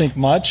don't think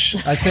much.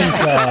 I think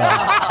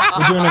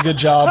we're doing a good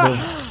job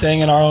of staying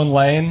in our own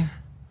lane.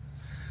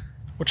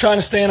 We're trying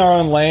to stay in our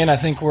own lane. I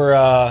think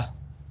we're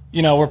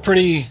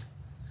pretty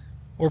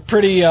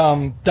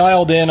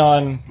dialed in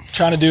on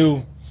trying to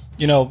do,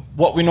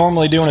 what we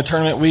normally do in a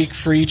tournament week,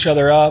 free each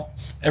other up.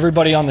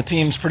 Everybody on the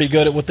team's pretty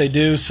good at what they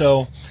do,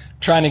 so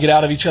trying to get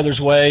out of each other's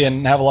way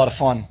and have a lot of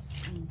fun.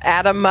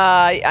 Adam,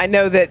 I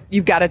know that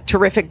you've got a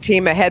terrific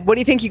team ahead. What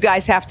do you think you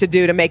guys have to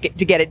do to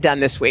get it done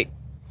this week?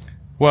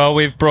 Well,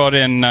 we've brought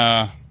in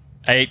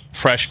 8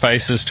 fresh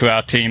faces to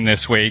our team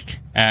this week,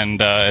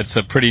 and it's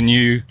a pretty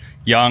new,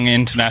 young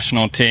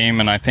international team,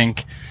 and I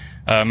think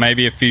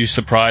maybe a few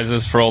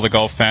surprises for all the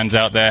golf fans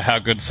out there, how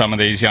good some of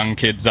these young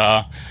kids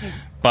are.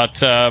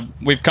 But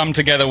we've come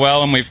together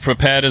well, and we've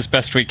prepared as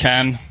best we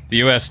can. The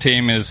U.S.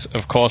 team is,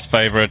 of course,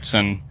 favorites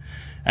and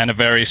a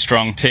very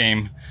strong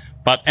team.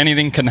 But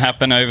anything can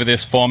happen over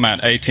this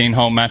format.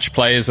 18-hole match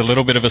play is a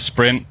little bit of a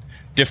sprint,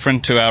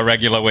 different to our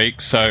regular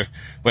weeks. So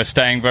we're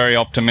staying very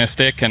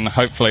optimistic, and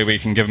hopefully we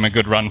can give them a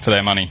good run for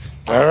their money.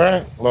 All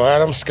right. Well,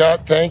 Adam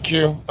Scott, thank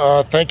you.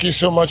 Thank you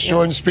so much,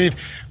 Jordan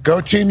Spieth.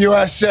 Go Team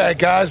USA,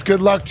 guys. Good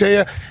luck to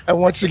you. And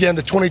once again,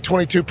 the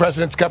 2022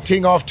 President's Cup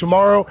teeing off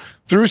tomorrow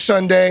through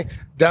Sunday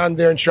down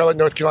there in Charlotte,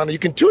 North Carolina. You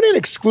can tune in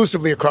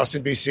exclusively across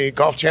NBC,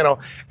 Golf Channel,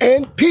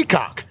 and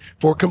Peacock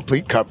for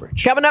complete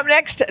coverage. Coming up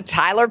next,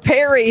 Tyler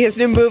Perry. His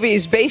new movie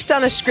is based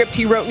on a script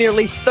he wrote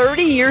nearly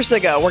 30 years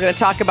ago. We're going to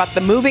talk about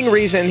the moving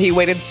reason he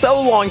waited so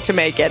long to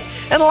make it,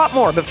 and a lot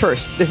more. But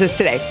first, this is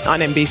Today on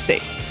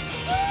NBC.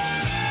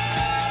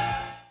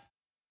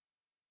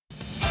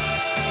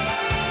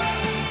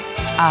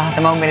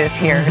 The moment is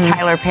here.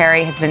 Tyler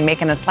Perry has been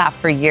making us laugh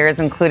for years,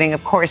 including,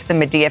 of course, the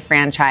Medea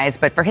franchise.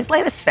 But for his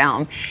latest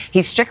film,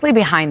 he's strictly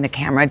behind the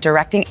camera,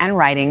 directing and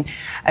writing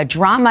a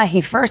drama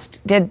he first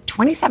did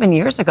 27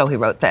 years ago. He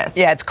wrote this.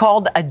 Yeah, it's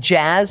called A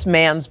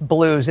Jazzman's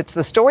Blues. It's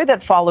the story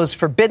that follows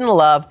forbidden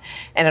love,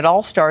 and it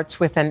all starts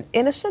with an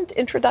innocent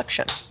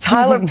introduction.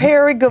 Tyler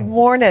Perry, good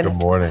morning. Good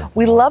morning.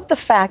 We love the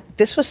fact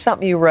this was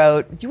something you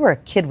wrote. You were a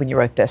kid when you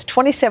wrote this,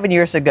 27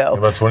 years ago. You're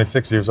about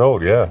 26 years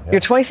old, yeah.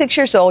 You're 26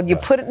 years old. You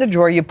put it in a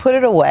drawer. You put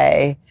it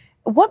away.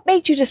 What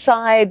made you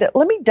decide,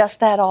 let me dust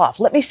that off?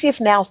 Let me see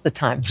if now's the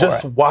time for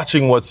Just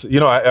watching what's,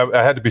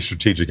 I had to be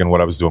strategic in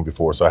what I was doing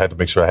before, so I had to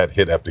make sure I had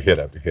hit after hit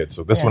after hit.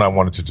 So this one I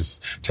wanted to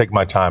just take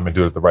my time and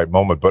do it at the right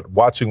moment. But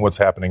watching what's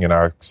happening in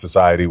our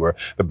society, where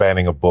the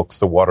banning of books,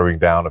 the watering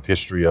down of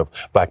history of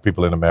black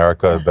people in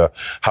America, the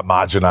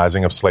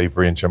homogenizing of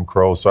slavery and Jim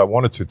Crow. So I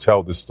wanted to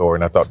tell this story,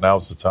 and I thought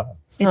now's the time.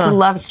 It's a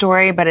love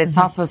story, but it's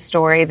also a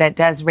story that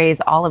does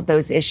raise all of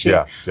those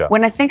issues. Yeah.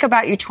 When I think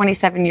about you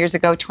 27 years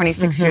ago,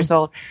 26 years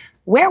old,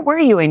 where were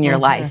you in your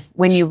life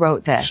when you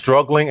wrote this?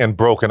 Struggling and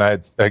broke, and I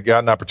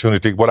got an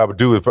opportunity. What I would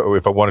do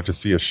if I wanted to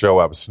see a show,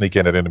 I would sneak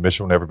in at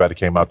intermission when everybody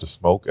came out to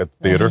smoke at the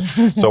theater.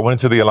 So I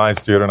went into the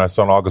Alliance Theater, and I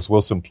saw an August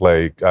Wilson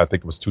play. I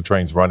think it was 2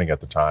 Trains Running at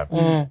the time.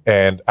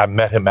 And I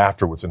met him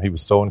afterwards, and he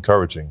was so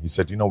encouraging. He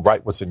said,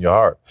 write what's in your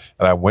heart.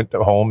 And I went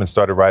home and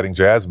started writing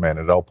Jazzman,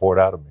 and it all poured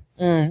out of me.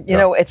 You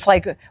know, it's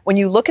like when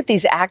you look at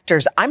these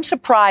actors, I'm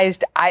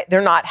surprised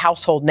they're not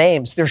household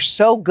names. They're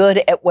so good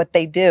at what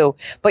they do.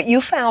 But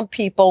you found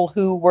people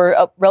who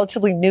were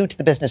relatively new to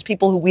the business,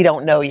 people who we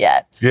don't know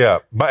yet. Yeah.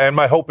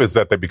 My hope is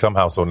that they become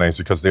household names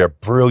because they are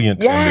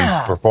brilliant in these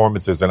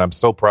performances. And I'm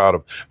so proud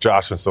of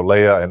Josh and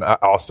Soleil and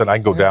Austin. I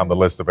can go down the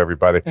list of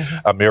everybody.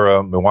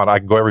 Amira, Moana, I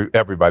can go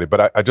everybody.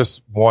 But I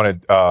just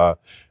wanted...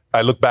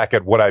 I look back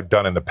at what I've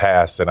done in the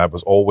past, and I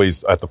was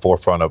always at the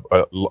forefront of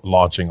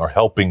launching or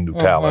helping new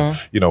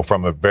talent, you know,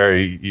 from a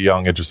very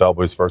young Idris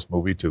Elba's first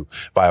movie to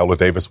Viola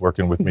Davis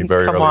working with me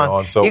very early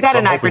on. So you got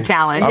a knack for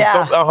talent.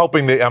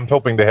 I'm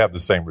hoping they have the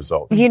same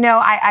results. You know,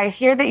 I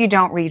hear that you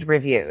don't read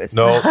reviews.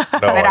 No,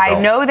 but I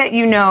know that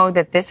you know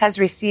that this has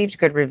received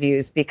good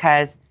reviews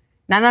because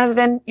none other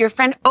than your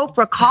friend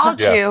Oprah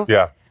called you.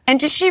 Yeah. And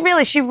did she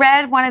really? She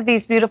read one of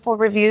these beautiful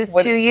reviews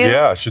to you?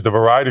 Yeah, the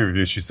variety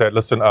review. She said,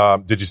 listen,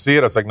 did you see it?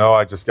 I was like, no,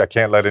 I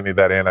can't let any of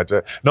that in.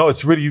 No,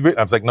 it's really written.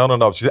 I was like,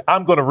 no. She said,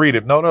 I'm going to read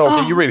it. No,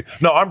 can you read it?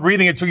 No, I'm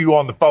reading it to you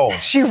on the phone.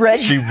 She read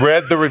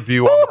the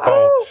review on the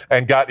phone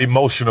and got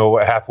emotional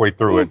halfway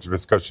through it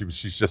just because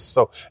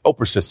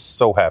Oprah's just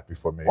so happy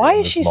for me. Why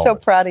is she so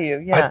proud of you?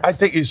 Yeah. I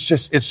think it's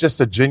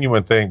just a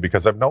genuine thing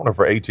because I've known her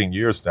for 18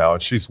 years now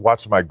and she's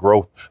watched my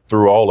growth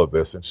through all of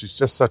this and she's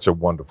just such a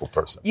wonderful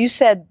person. You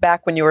said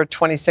back when you were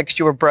 26,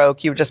 you were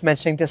broke. You were just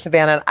mentioning to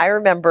Savannah. And I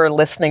remember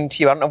listening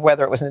to you. I don't know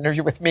whether it was an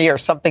interview with me or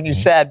something you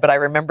said, but I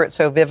remember it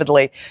so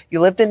vividly. You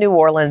lived in New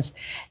Orleans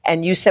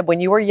and you said when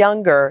you were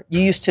younger,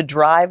 you used to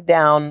drive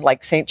down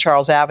like St.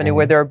 Charles Avenue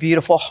where there are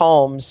beautiful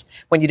homes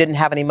when you didn't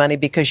have any money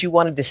because you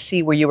wanted to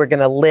see where you were going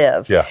to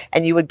live. Yeah.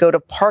 And you would go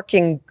to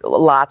parking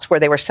lots where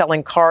they were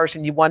selling cars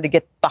and you wanted to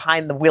get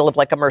behind the wheel of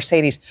like a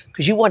Mercedes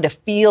because you wanted to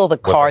feel the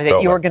car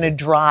that you were going to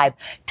drive.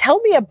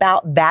 Tell me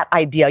about that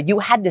idea. You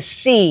had to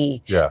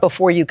see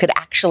before you could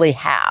actually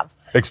have.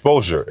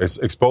 Exposure. It's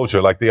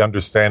exposure, like the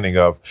understanding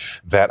of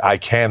that I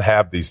can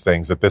have these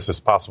things, that this is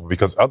possible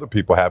because other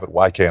people have it.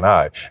 Why can't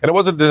I? And it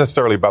wasn't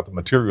necessarily about the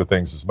material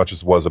things as much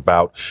as it was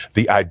about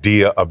the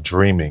idea of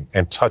dreaming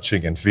and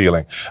touching and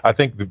feeling. I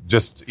think that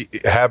just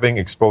having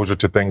exposure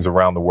to things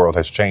around the world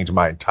has changed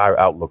my entire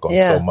outlook on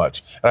so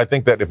much. And I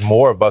think that if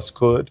more of us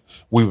could,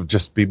 we would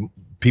just be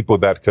people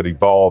that could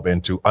evolve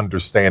into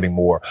understanding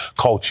more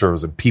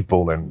cultures and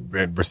people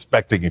and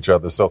respecting each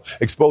other. So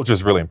exposure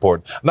is really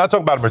important. I'm not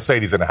talking about a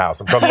Mercedes in the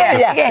house. I'm talking about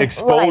just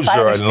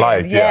exposure in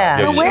life.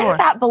 But where did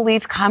that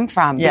belief come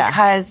from?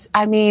 Because,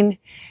 I mean,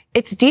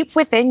 it's deep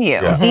within you,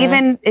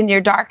 even in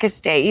your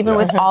darkest day, even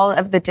with all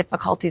of the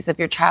difficulties of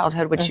your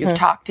childhood, which you've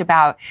talked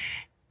about.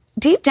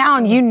 Deep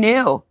down, you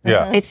knew,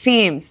 it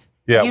seems.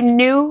 Yeah. You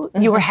knew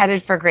you were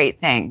headed for great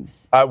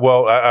things. I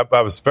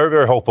was very,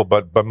 very hopeful,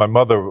 but my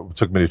mother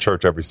took me to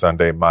church every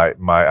Sunday.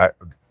 My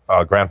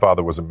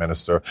grandfather was a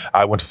minister.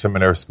 I went to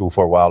seminary school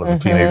for a while as a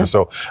teenager.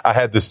 So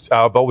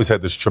I've always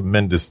had this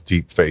tremendous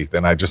deep faith.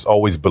 And I just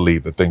always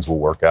believed that things will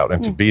work out.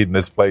 And to be in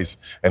this place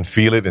and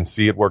feel it and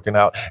see it working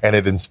out and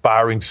it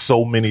inspiring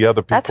so many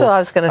other people. That's what I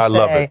was going to say. I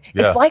love it.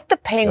 Yeah. It's like the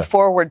paying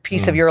forward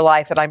piece of your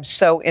life that I'm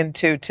so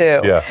into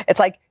too. Yeah. It's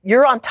like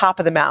you're on top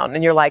of the mountain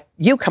and you're like,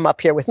 you come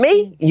up here with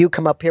me. You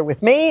come up here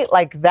with me.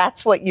 Like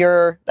that's what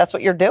you're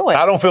doing.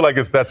 I don't feel like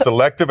it's that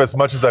selective as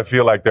much as I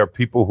feel like there are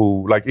people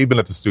who, like even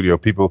at the studio,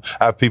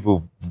 I have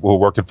people who are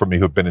working for me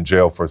who've been in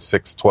jail for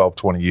 6, 12,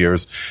 20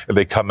 years. And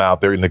they come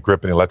out, they're in the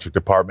grip and electric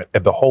department.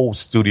 And the whole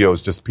studio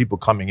is just people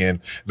coming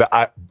in,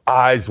 the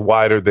eyes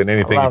wider than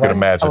anything you could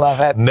imagine. I love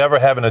it. Never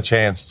having a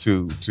chance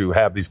to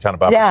have these kind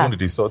of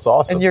opportunities. So it's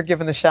awesome. And you're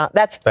given the shot.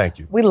 Thank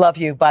you. We love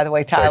you, by the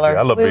way, Tyler.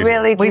 I love we being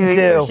really do. We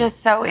do. You're just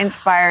so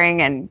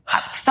inspiring and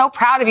I'm so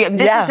proud of you.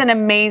 This is an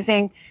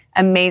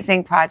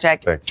amazing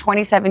project.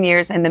 27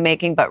 years in the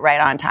making, but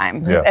right on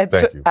time. Yeah,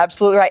 thank you.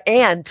 Absolutely right.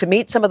 And to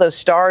meet some of those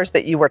stars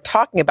that you were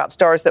talking about,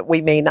 stars that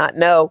we may not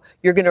know,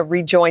 you're going to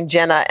rejoin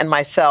Jenna and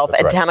myself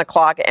at 10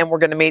 o'clock, and we're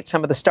going to meet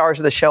some of the stars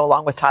of the show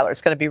along with Tyler.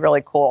 It's going to be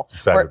really cool.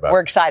 We're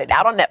excited.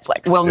 Out on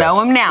Netflix. We'll know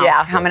them now.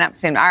 Yeah. Coming up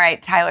soon. All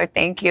right, Tyler,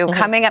 thank you.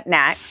 Coming up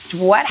next,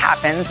 what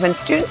happens when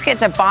students get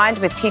to bond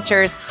with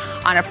teachers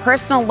on a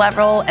personal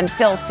level and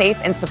feel safe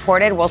and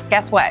supported? Well,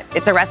 guess what?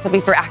 It's a recipe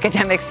for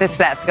academic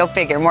success. Go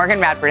figure. Morgan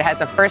Radford has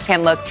a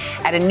firsthand look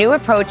at a new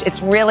approach.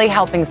 It's really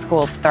helping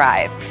schools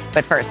thrive.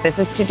 But first, this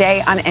is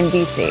Today on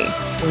NBC.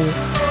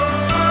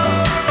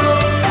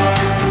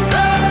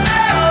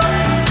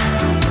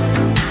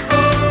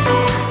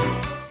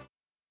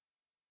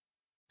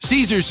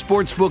 Caesars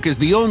Sportsbook is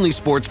the only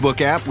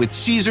sportsbook app with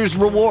Caesars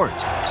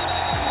Rewards.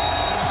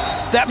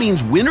 That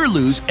means win or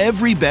lose,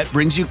 every bet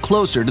brings you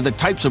closer to the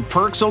types of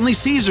perks only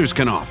Caesars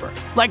can offer.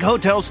 Like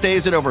hotel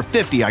stays at over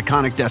 50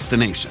 iconic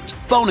destinations,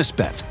 bonus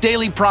bets,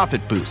 daily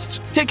profit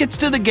boosts, tickets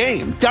to the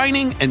game,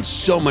 dining, and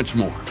so much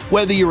more.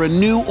 Whether you're a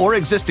new or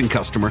existing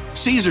customer,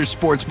 Caesars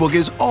Sportsbook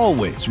is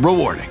always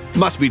rewarding.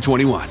 Must be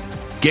 21.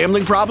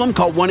 Gambling problem?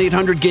 Call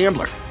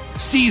 1-800-GAMBLER.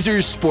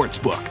 Caesars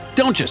Sportsbook.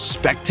 Don't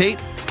just spectate,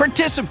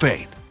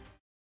 participate.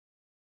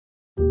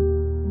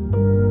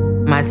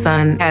 My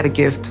son had a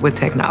gift with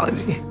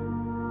technology.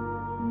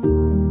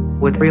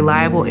 with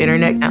reliable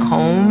internet at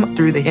home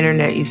through the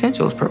Internet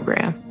Essentials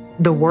program.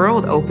 The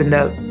world opened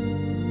up.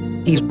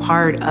 He's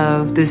part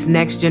of this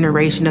next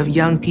generation of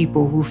young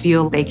people who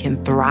feel they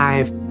can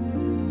thrive.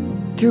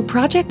 Through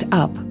Project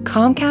UP,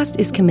 Comcast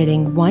is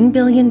committing $1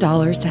 billion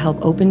to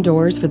help open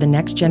doors for the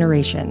next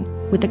generation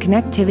with the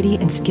connectivity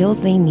and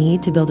skills they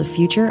need to build a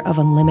future of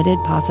unlimited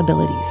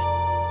possibilities.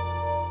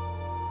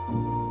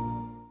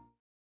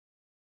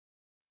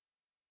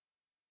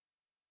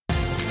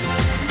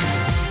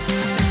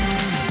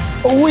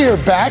 We are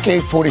back,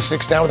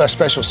 8:46 now, with our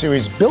special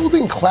series,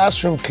 Building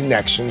Classroom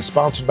Connections,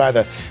 sponsored by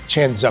the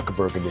Chan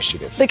Zuckerberg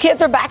Initiative. The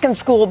kids are back in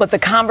school, but the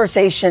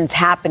conversations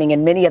happening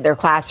in many of their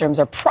classrooms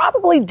are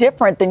probably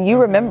different than you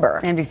remember.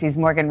 NBC's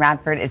Morgan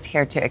Radford is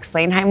here to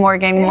explain. Hi,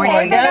 Morgan. Good morning.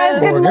 Hey, guys.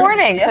 Good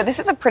morning. So this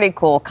is a pretty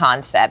cool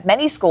concept.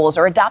 Many schools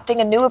are adopting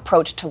a new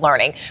approach to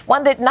learning,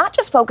 one that not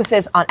just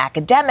focuses on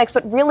academics,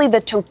 but really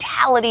the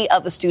totality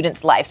of the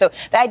student's life. So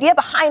the idea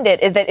behind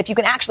it is that if you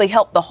can actually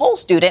help the whole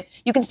student,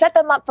 you can set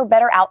them up for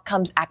better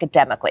outcomes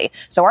academically.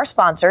 So our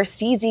sponsor,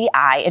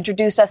 CZI,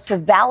 introduced us to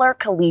Valor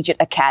Collegiate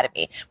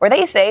Academy, where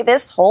they say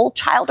this whole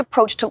child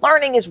approach to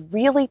learning is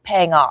really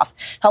paying off,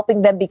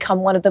 helping them become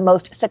one of the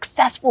most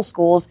successful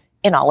schools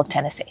in all of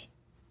Tennessee.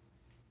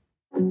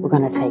 We're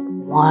going to take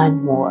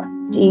one more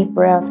deep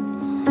breath.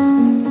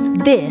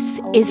 This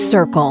is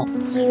Circle.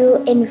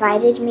 You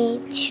invited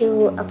me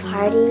to a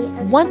party.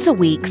 Once a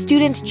week,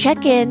 students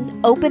check in,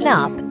 open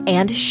up,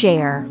 and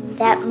share.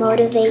 That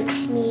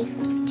motivates me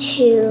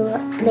to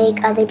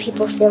make other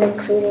people feel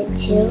included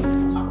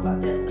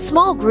too.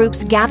 Small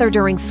groups gather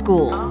during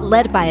school,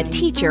 led by a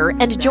teacher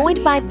and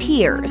joined by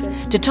peers,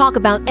 to talk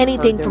about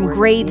anything from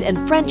grades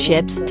and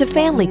friendships to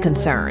family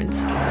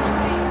concerns.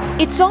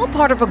 It's all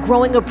part of a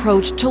growing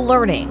approach to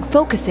learning,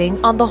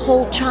 focusing on the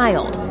whole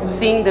child.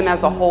 Seeing them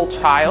as a whole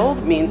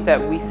child means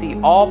that we see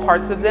all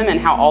parts of them and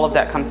how all of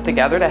that comes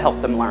together to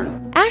help them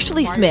learn.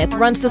 Ashley Smith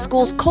runs the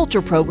school's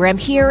culture program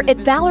here at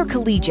Valor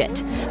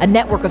Collegiate, a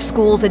network of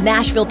schools in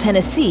Nashville,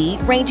 Tennessee,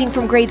 ranging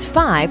from grades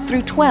 5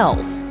 through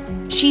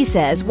 12. She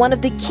says one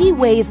of the key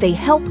ways they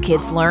help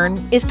kids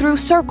learn is through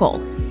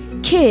Circle.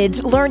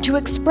 Kids learn to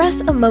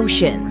express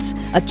emotions,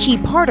 a key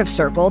part of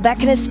Circle that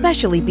can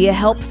especially be a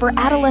help for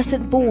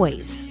adolescent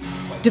boys.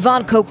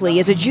 Devon Coakley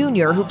is a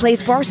junior who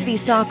plays varsity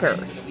soccer.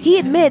 He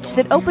admits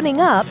that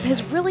opening up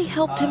has really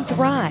helped him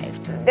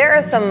thrive. There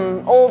are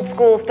some old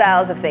school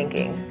styles of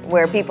thinking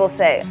where people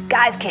say,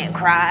 guys can't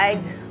cry.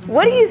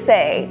 What do you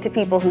say to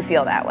people who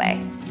feel that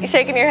way? You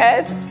shaking your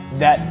head?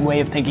 That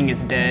way of thinking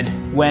is dead.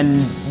 When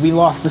we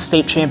lost the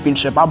state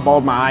championship, I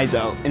bawled my eyes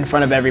out in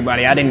front of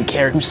everybody. I didn't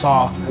care who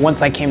saw.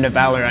 Once I came to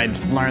Valor, I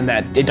learned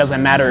that it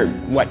doesn't matter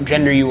what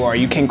gender you are.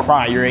 You can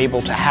cry. You're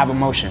able to have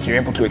emotions. You're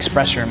able to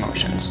express your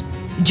emotions.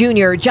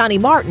 Junior Johnny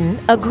Martin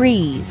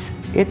agrees.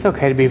 It's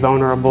okay to be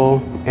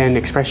vulnerable and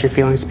express your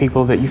feelings to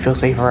people that you feel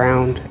safe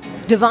around.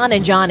 Devon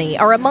and Johnny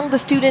are among the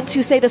students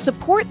who say the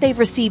support they've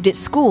received at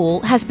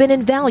school has been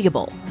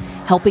invaluable,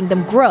 helping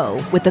them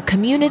grow with a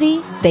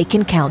community they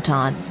can count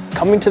on.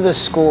 Coming to this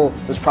school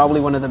was probably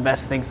one of the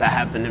best things that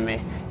happened to me.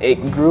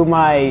 It grew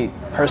my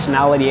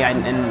personality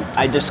and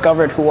I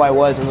discovered who I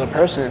was as a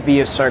person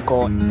via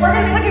Circle. We're going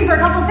to be looking for a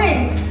couple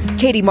things.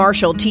 Katie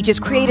Marshall teaches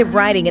creative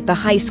writing at the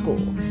high school.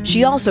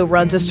 She also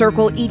runs a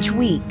Circle each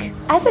week.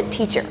 As a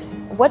teacher,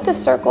 what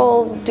does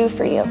Circle do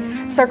for you?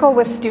 Circle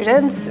with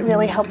students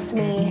really helps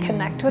me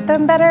connect with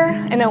them better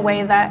in a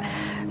way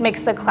that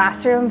makes the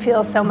classroom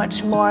feel so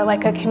much more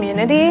like a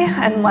community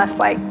and less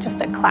like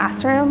just a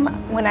classroom.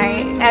 When I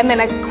am in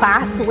a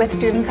class with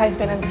students I've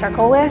been in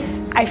Circle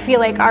with, I feel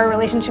like our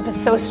relationship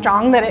is so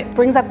strong that it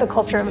brings up the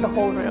culture of the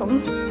whole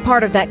room.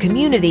 Part of that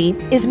community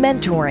is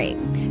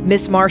mentoring.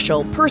 Miss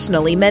Marshall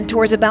personally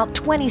mentors about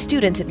 20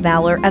 students at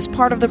Valor as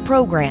part of the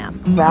program.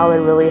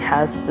 Valor really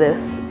has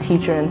this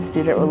teacher and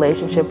student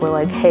relationship where,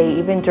 like, hey,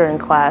 even during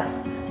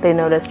class, they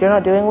noticed you're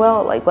not doing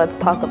well, like, let's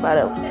talk about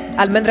it.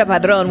 Almendra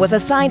Padron was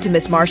assigned to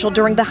Miss Marshall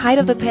during the height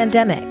of the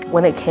pandemic.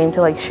 When it came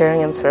to, like,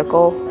 sharing in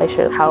Circle, I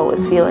shared how I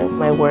was feeling,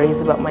 my worries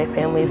about my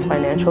family's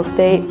financial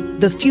state.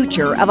 The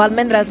future of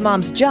Almendra's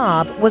mom's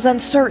job was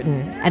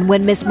uncertain, and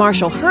when Miss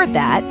Marshall heard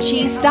that,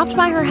 she stopped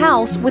by her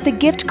house with a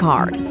gift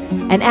card,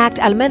 an act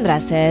Almendra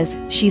says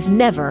she's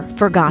never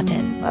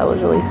forgotten. I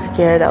was really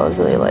scared, I was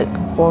really, like,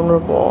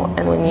 vulnerable,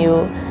 and when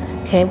you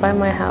came by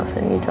my house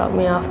and you dropped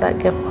me off that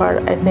gift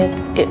card, I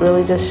think it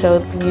really just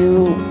showed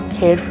you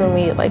cared for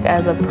me, like,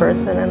 as a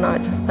person and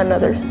not just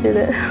another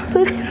student.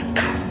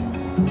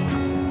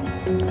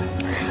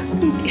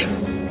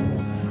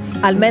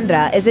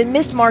 Almendra is in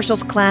Miss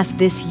Marshall's class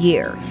this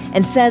year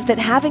and says that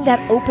having that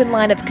open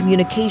line of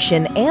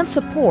communication and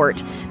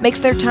support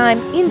makes their time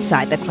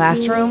inside the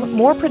classroom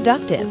more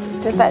productive.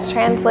 Does that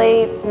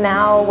translate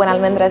now when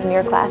Almendra's in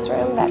your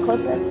classroom, that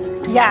closeness?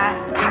 Yeah,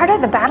 part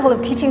of the battle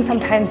of teaching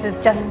sometimes is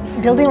just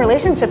building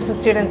relationships with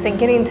students and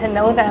getting to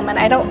know them, and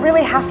I don't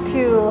really have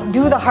to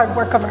do the hard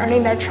work of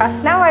earning their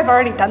trust now. I've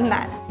already done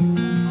that.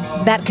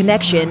 That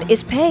connection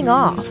is paying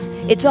off,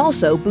 It's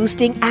also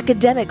boosting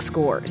academic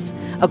scores.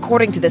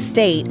 According to the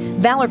state,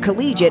 Valor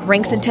Collegiate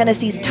ranks in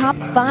Tennessee's top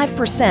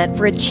 5%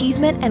 for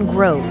achievement and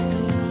growth.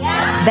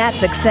 That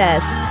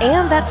success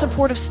and that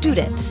support of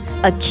students,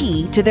 a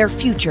key to their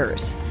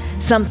futures.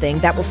 Something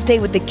that will stay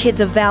with the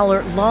kids of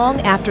Valor long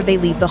after they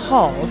leave the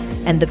halls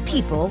and the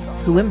people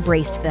who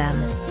embraced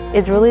them.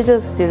 It's really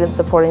just students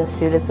supporting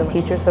students and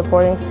teachers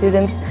supporting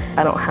students.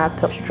 I don't have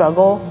to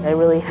struggle. I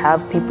really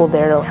have people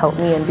there to help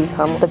me and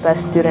become the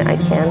best student I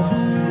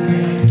can.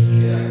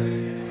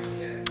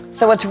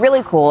 So what's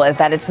really cool is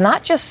that it's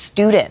not just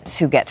students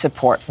who get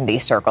support from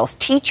these circles.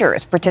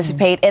 Teachers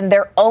participate in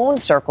their own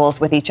circles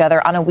with each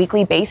other on a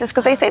weekly basis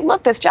because they say,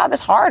 look, this job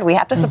is hard. We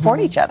have to support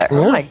each other.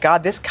 Oh, my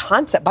God, this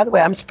concept. By the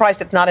way, I'm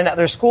surprised it's not in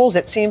other schools.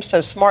 It seems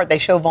so smart. They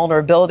show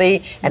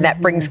vulnerability, and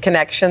that brings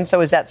connection.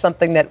 So is that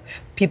something that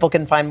people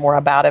can find more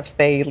about if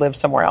they live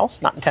somewhere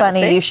else, not in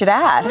Tennessee? Funny you should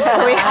ask.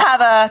 We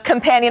have a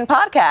companion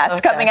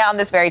podcast coming out on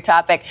this very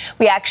topic.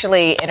 We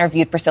actually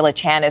interviewed Priscilla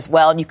Chan as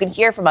well, and you can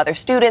hear from other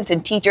students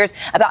and teachers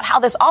about how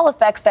this all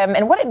affects them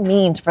and what it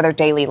means for their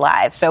daily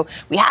lives. So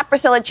we have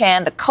Priscilla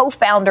Chan, the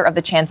co-founder of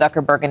the Chan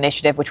Zuckerberg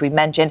Initiative, which we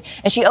mentioned,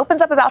 and she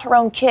opens up about her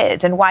own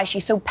kids and why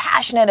she's so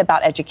passionate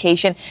about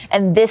education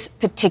and this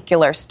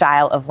particular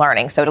style of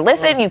learning. So to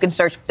listen, you can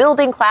search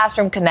Building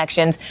Classroom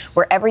Connections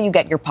wherever you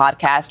get your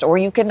podcast, or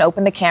you can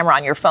open the camera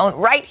on your phone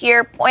right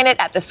here, point it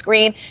at the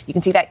screen. You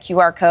can see that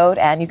QR code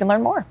and you can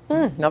learn more.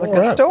 Another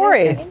good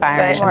story.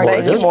 Inspiring.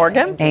 Thank you,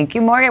 Morgan. Thank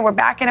you, Morgan. We're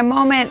back in a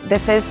moment.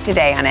 This is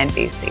Today on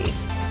NBC.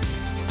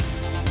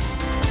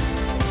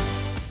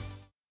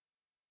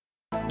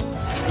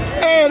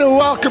 And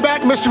welcome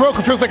back. Mr.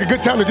 Roker, feels like a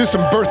good time to do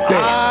some birthday.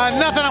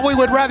 Nothing we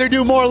would rather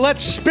do more.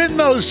 Let's spin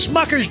those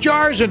Smucker's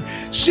jars and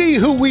see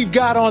who we've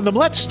got on them.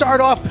 Let's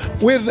start off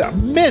with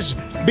Ms.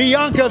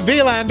 Bianca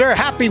Vielander.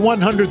 Happy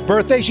 100th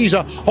birthday. She's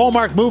a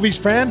Hallmark Movies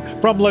fan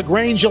from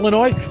LaGrange,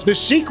 Illinois. The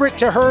secret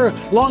to her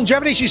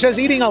longevity, she says,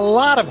 eating a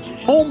lot of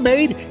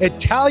homemade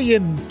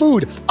Italian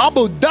food.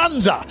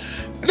 Abbondanza.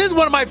 This is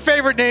one of my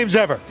favorite names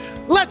ever.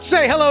 Let's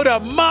say hello to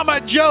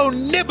Mama Jo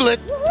Niblet.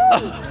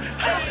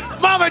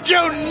 Mama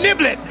Jo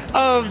Niblet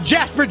of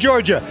Jasper,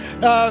 Georgia.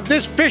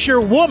 This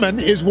Fisher woman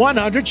is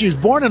 100. She was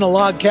born in a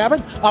log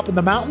cabin up in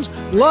the mountains,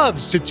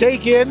 loves to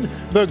take in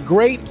the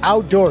great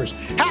outdoors.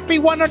 Happy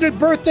 100th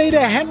birthday to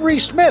Henry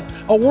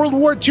Smith, a World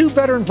War II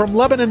veteran from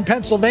Lebanon,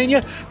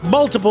 Pennsylvania.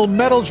 Multiple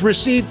medals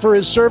received for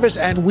his service,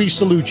 and we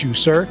salute you,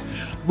 sir.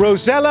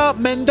 Rosella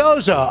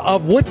Mendoza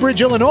of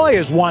Woodbridge, Illinois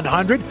is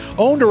 100,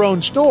 owned her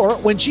own store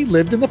when she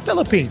lived in the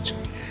Philippines.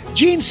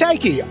 Jean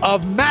Saiki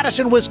of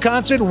Madison,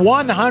 Wisconsin,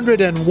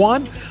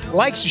 101,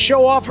 likes to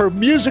show off her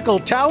musical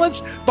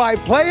talents by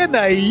playing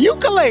the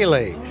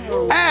ukulele.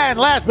 And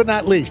last but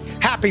not least,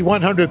 happy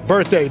 100th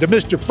birthday to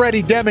Mr.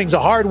 Freddie Demings, a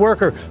hard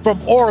worker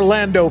from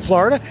Orlando,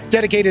 Florida,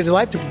 dedicated his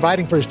life to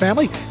providing for his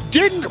family,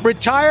 didn't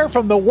retire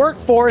from the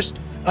workforce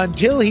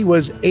until he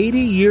was 80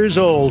 years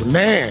old.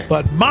 Man.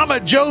 But Mama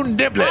Jo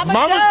Niblet.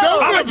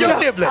 Mama Jo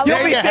Niblet.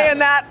 You'll be saying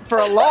that for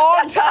a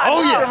long time,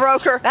 Mr.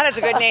 Roker. That is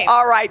a good name.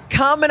 All right,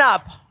 coming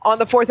up on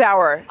the fourth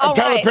hour. And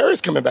Tyler Perry's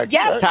coming back.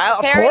 Yes, too, right? Tyler,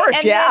 of Perry, course,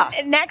 and yeah.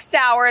 then next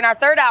hour, in our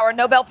third hour,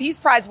 Nobel Peace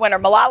Prize winner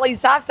Malala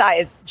Yousafzai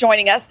is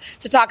joining us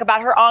to talk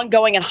about her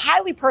ongoing and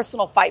highly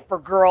personal fight for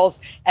girls'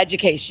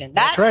 education.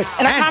 That's right.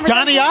 And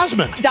Donny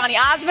Osmond. Donny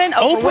Osmond,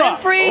 Oprah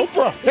Winfrey.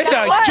 It's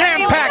a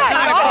jam-packed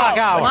 9 o'clock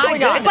hour. My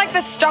God. It's like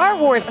the Star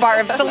Wars bar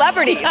of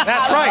celebrities.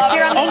 That's right.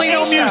 Here on the Only Today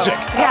no Show. music.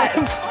 Yes.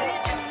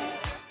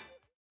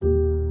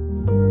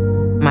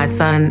 My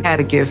son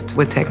had a gift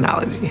with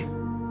technology.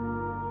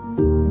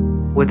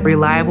 With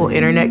reliable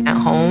internet at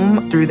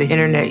home through the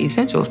Internet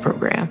Essentials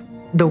program,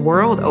 the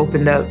world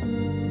opened up.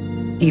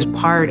 He's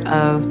part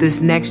of this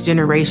next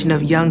generation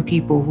of young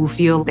people who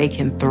feel they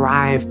can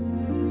thrive.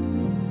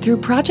 Through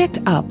Project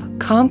UP,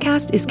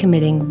 Comcast is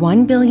committing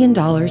 $1 billion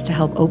to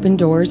help open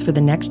doors for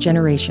the next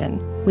generation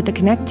with the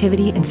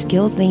connectivity and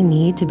skills they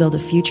need to build a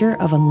future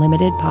of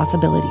unlimited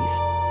possibilities.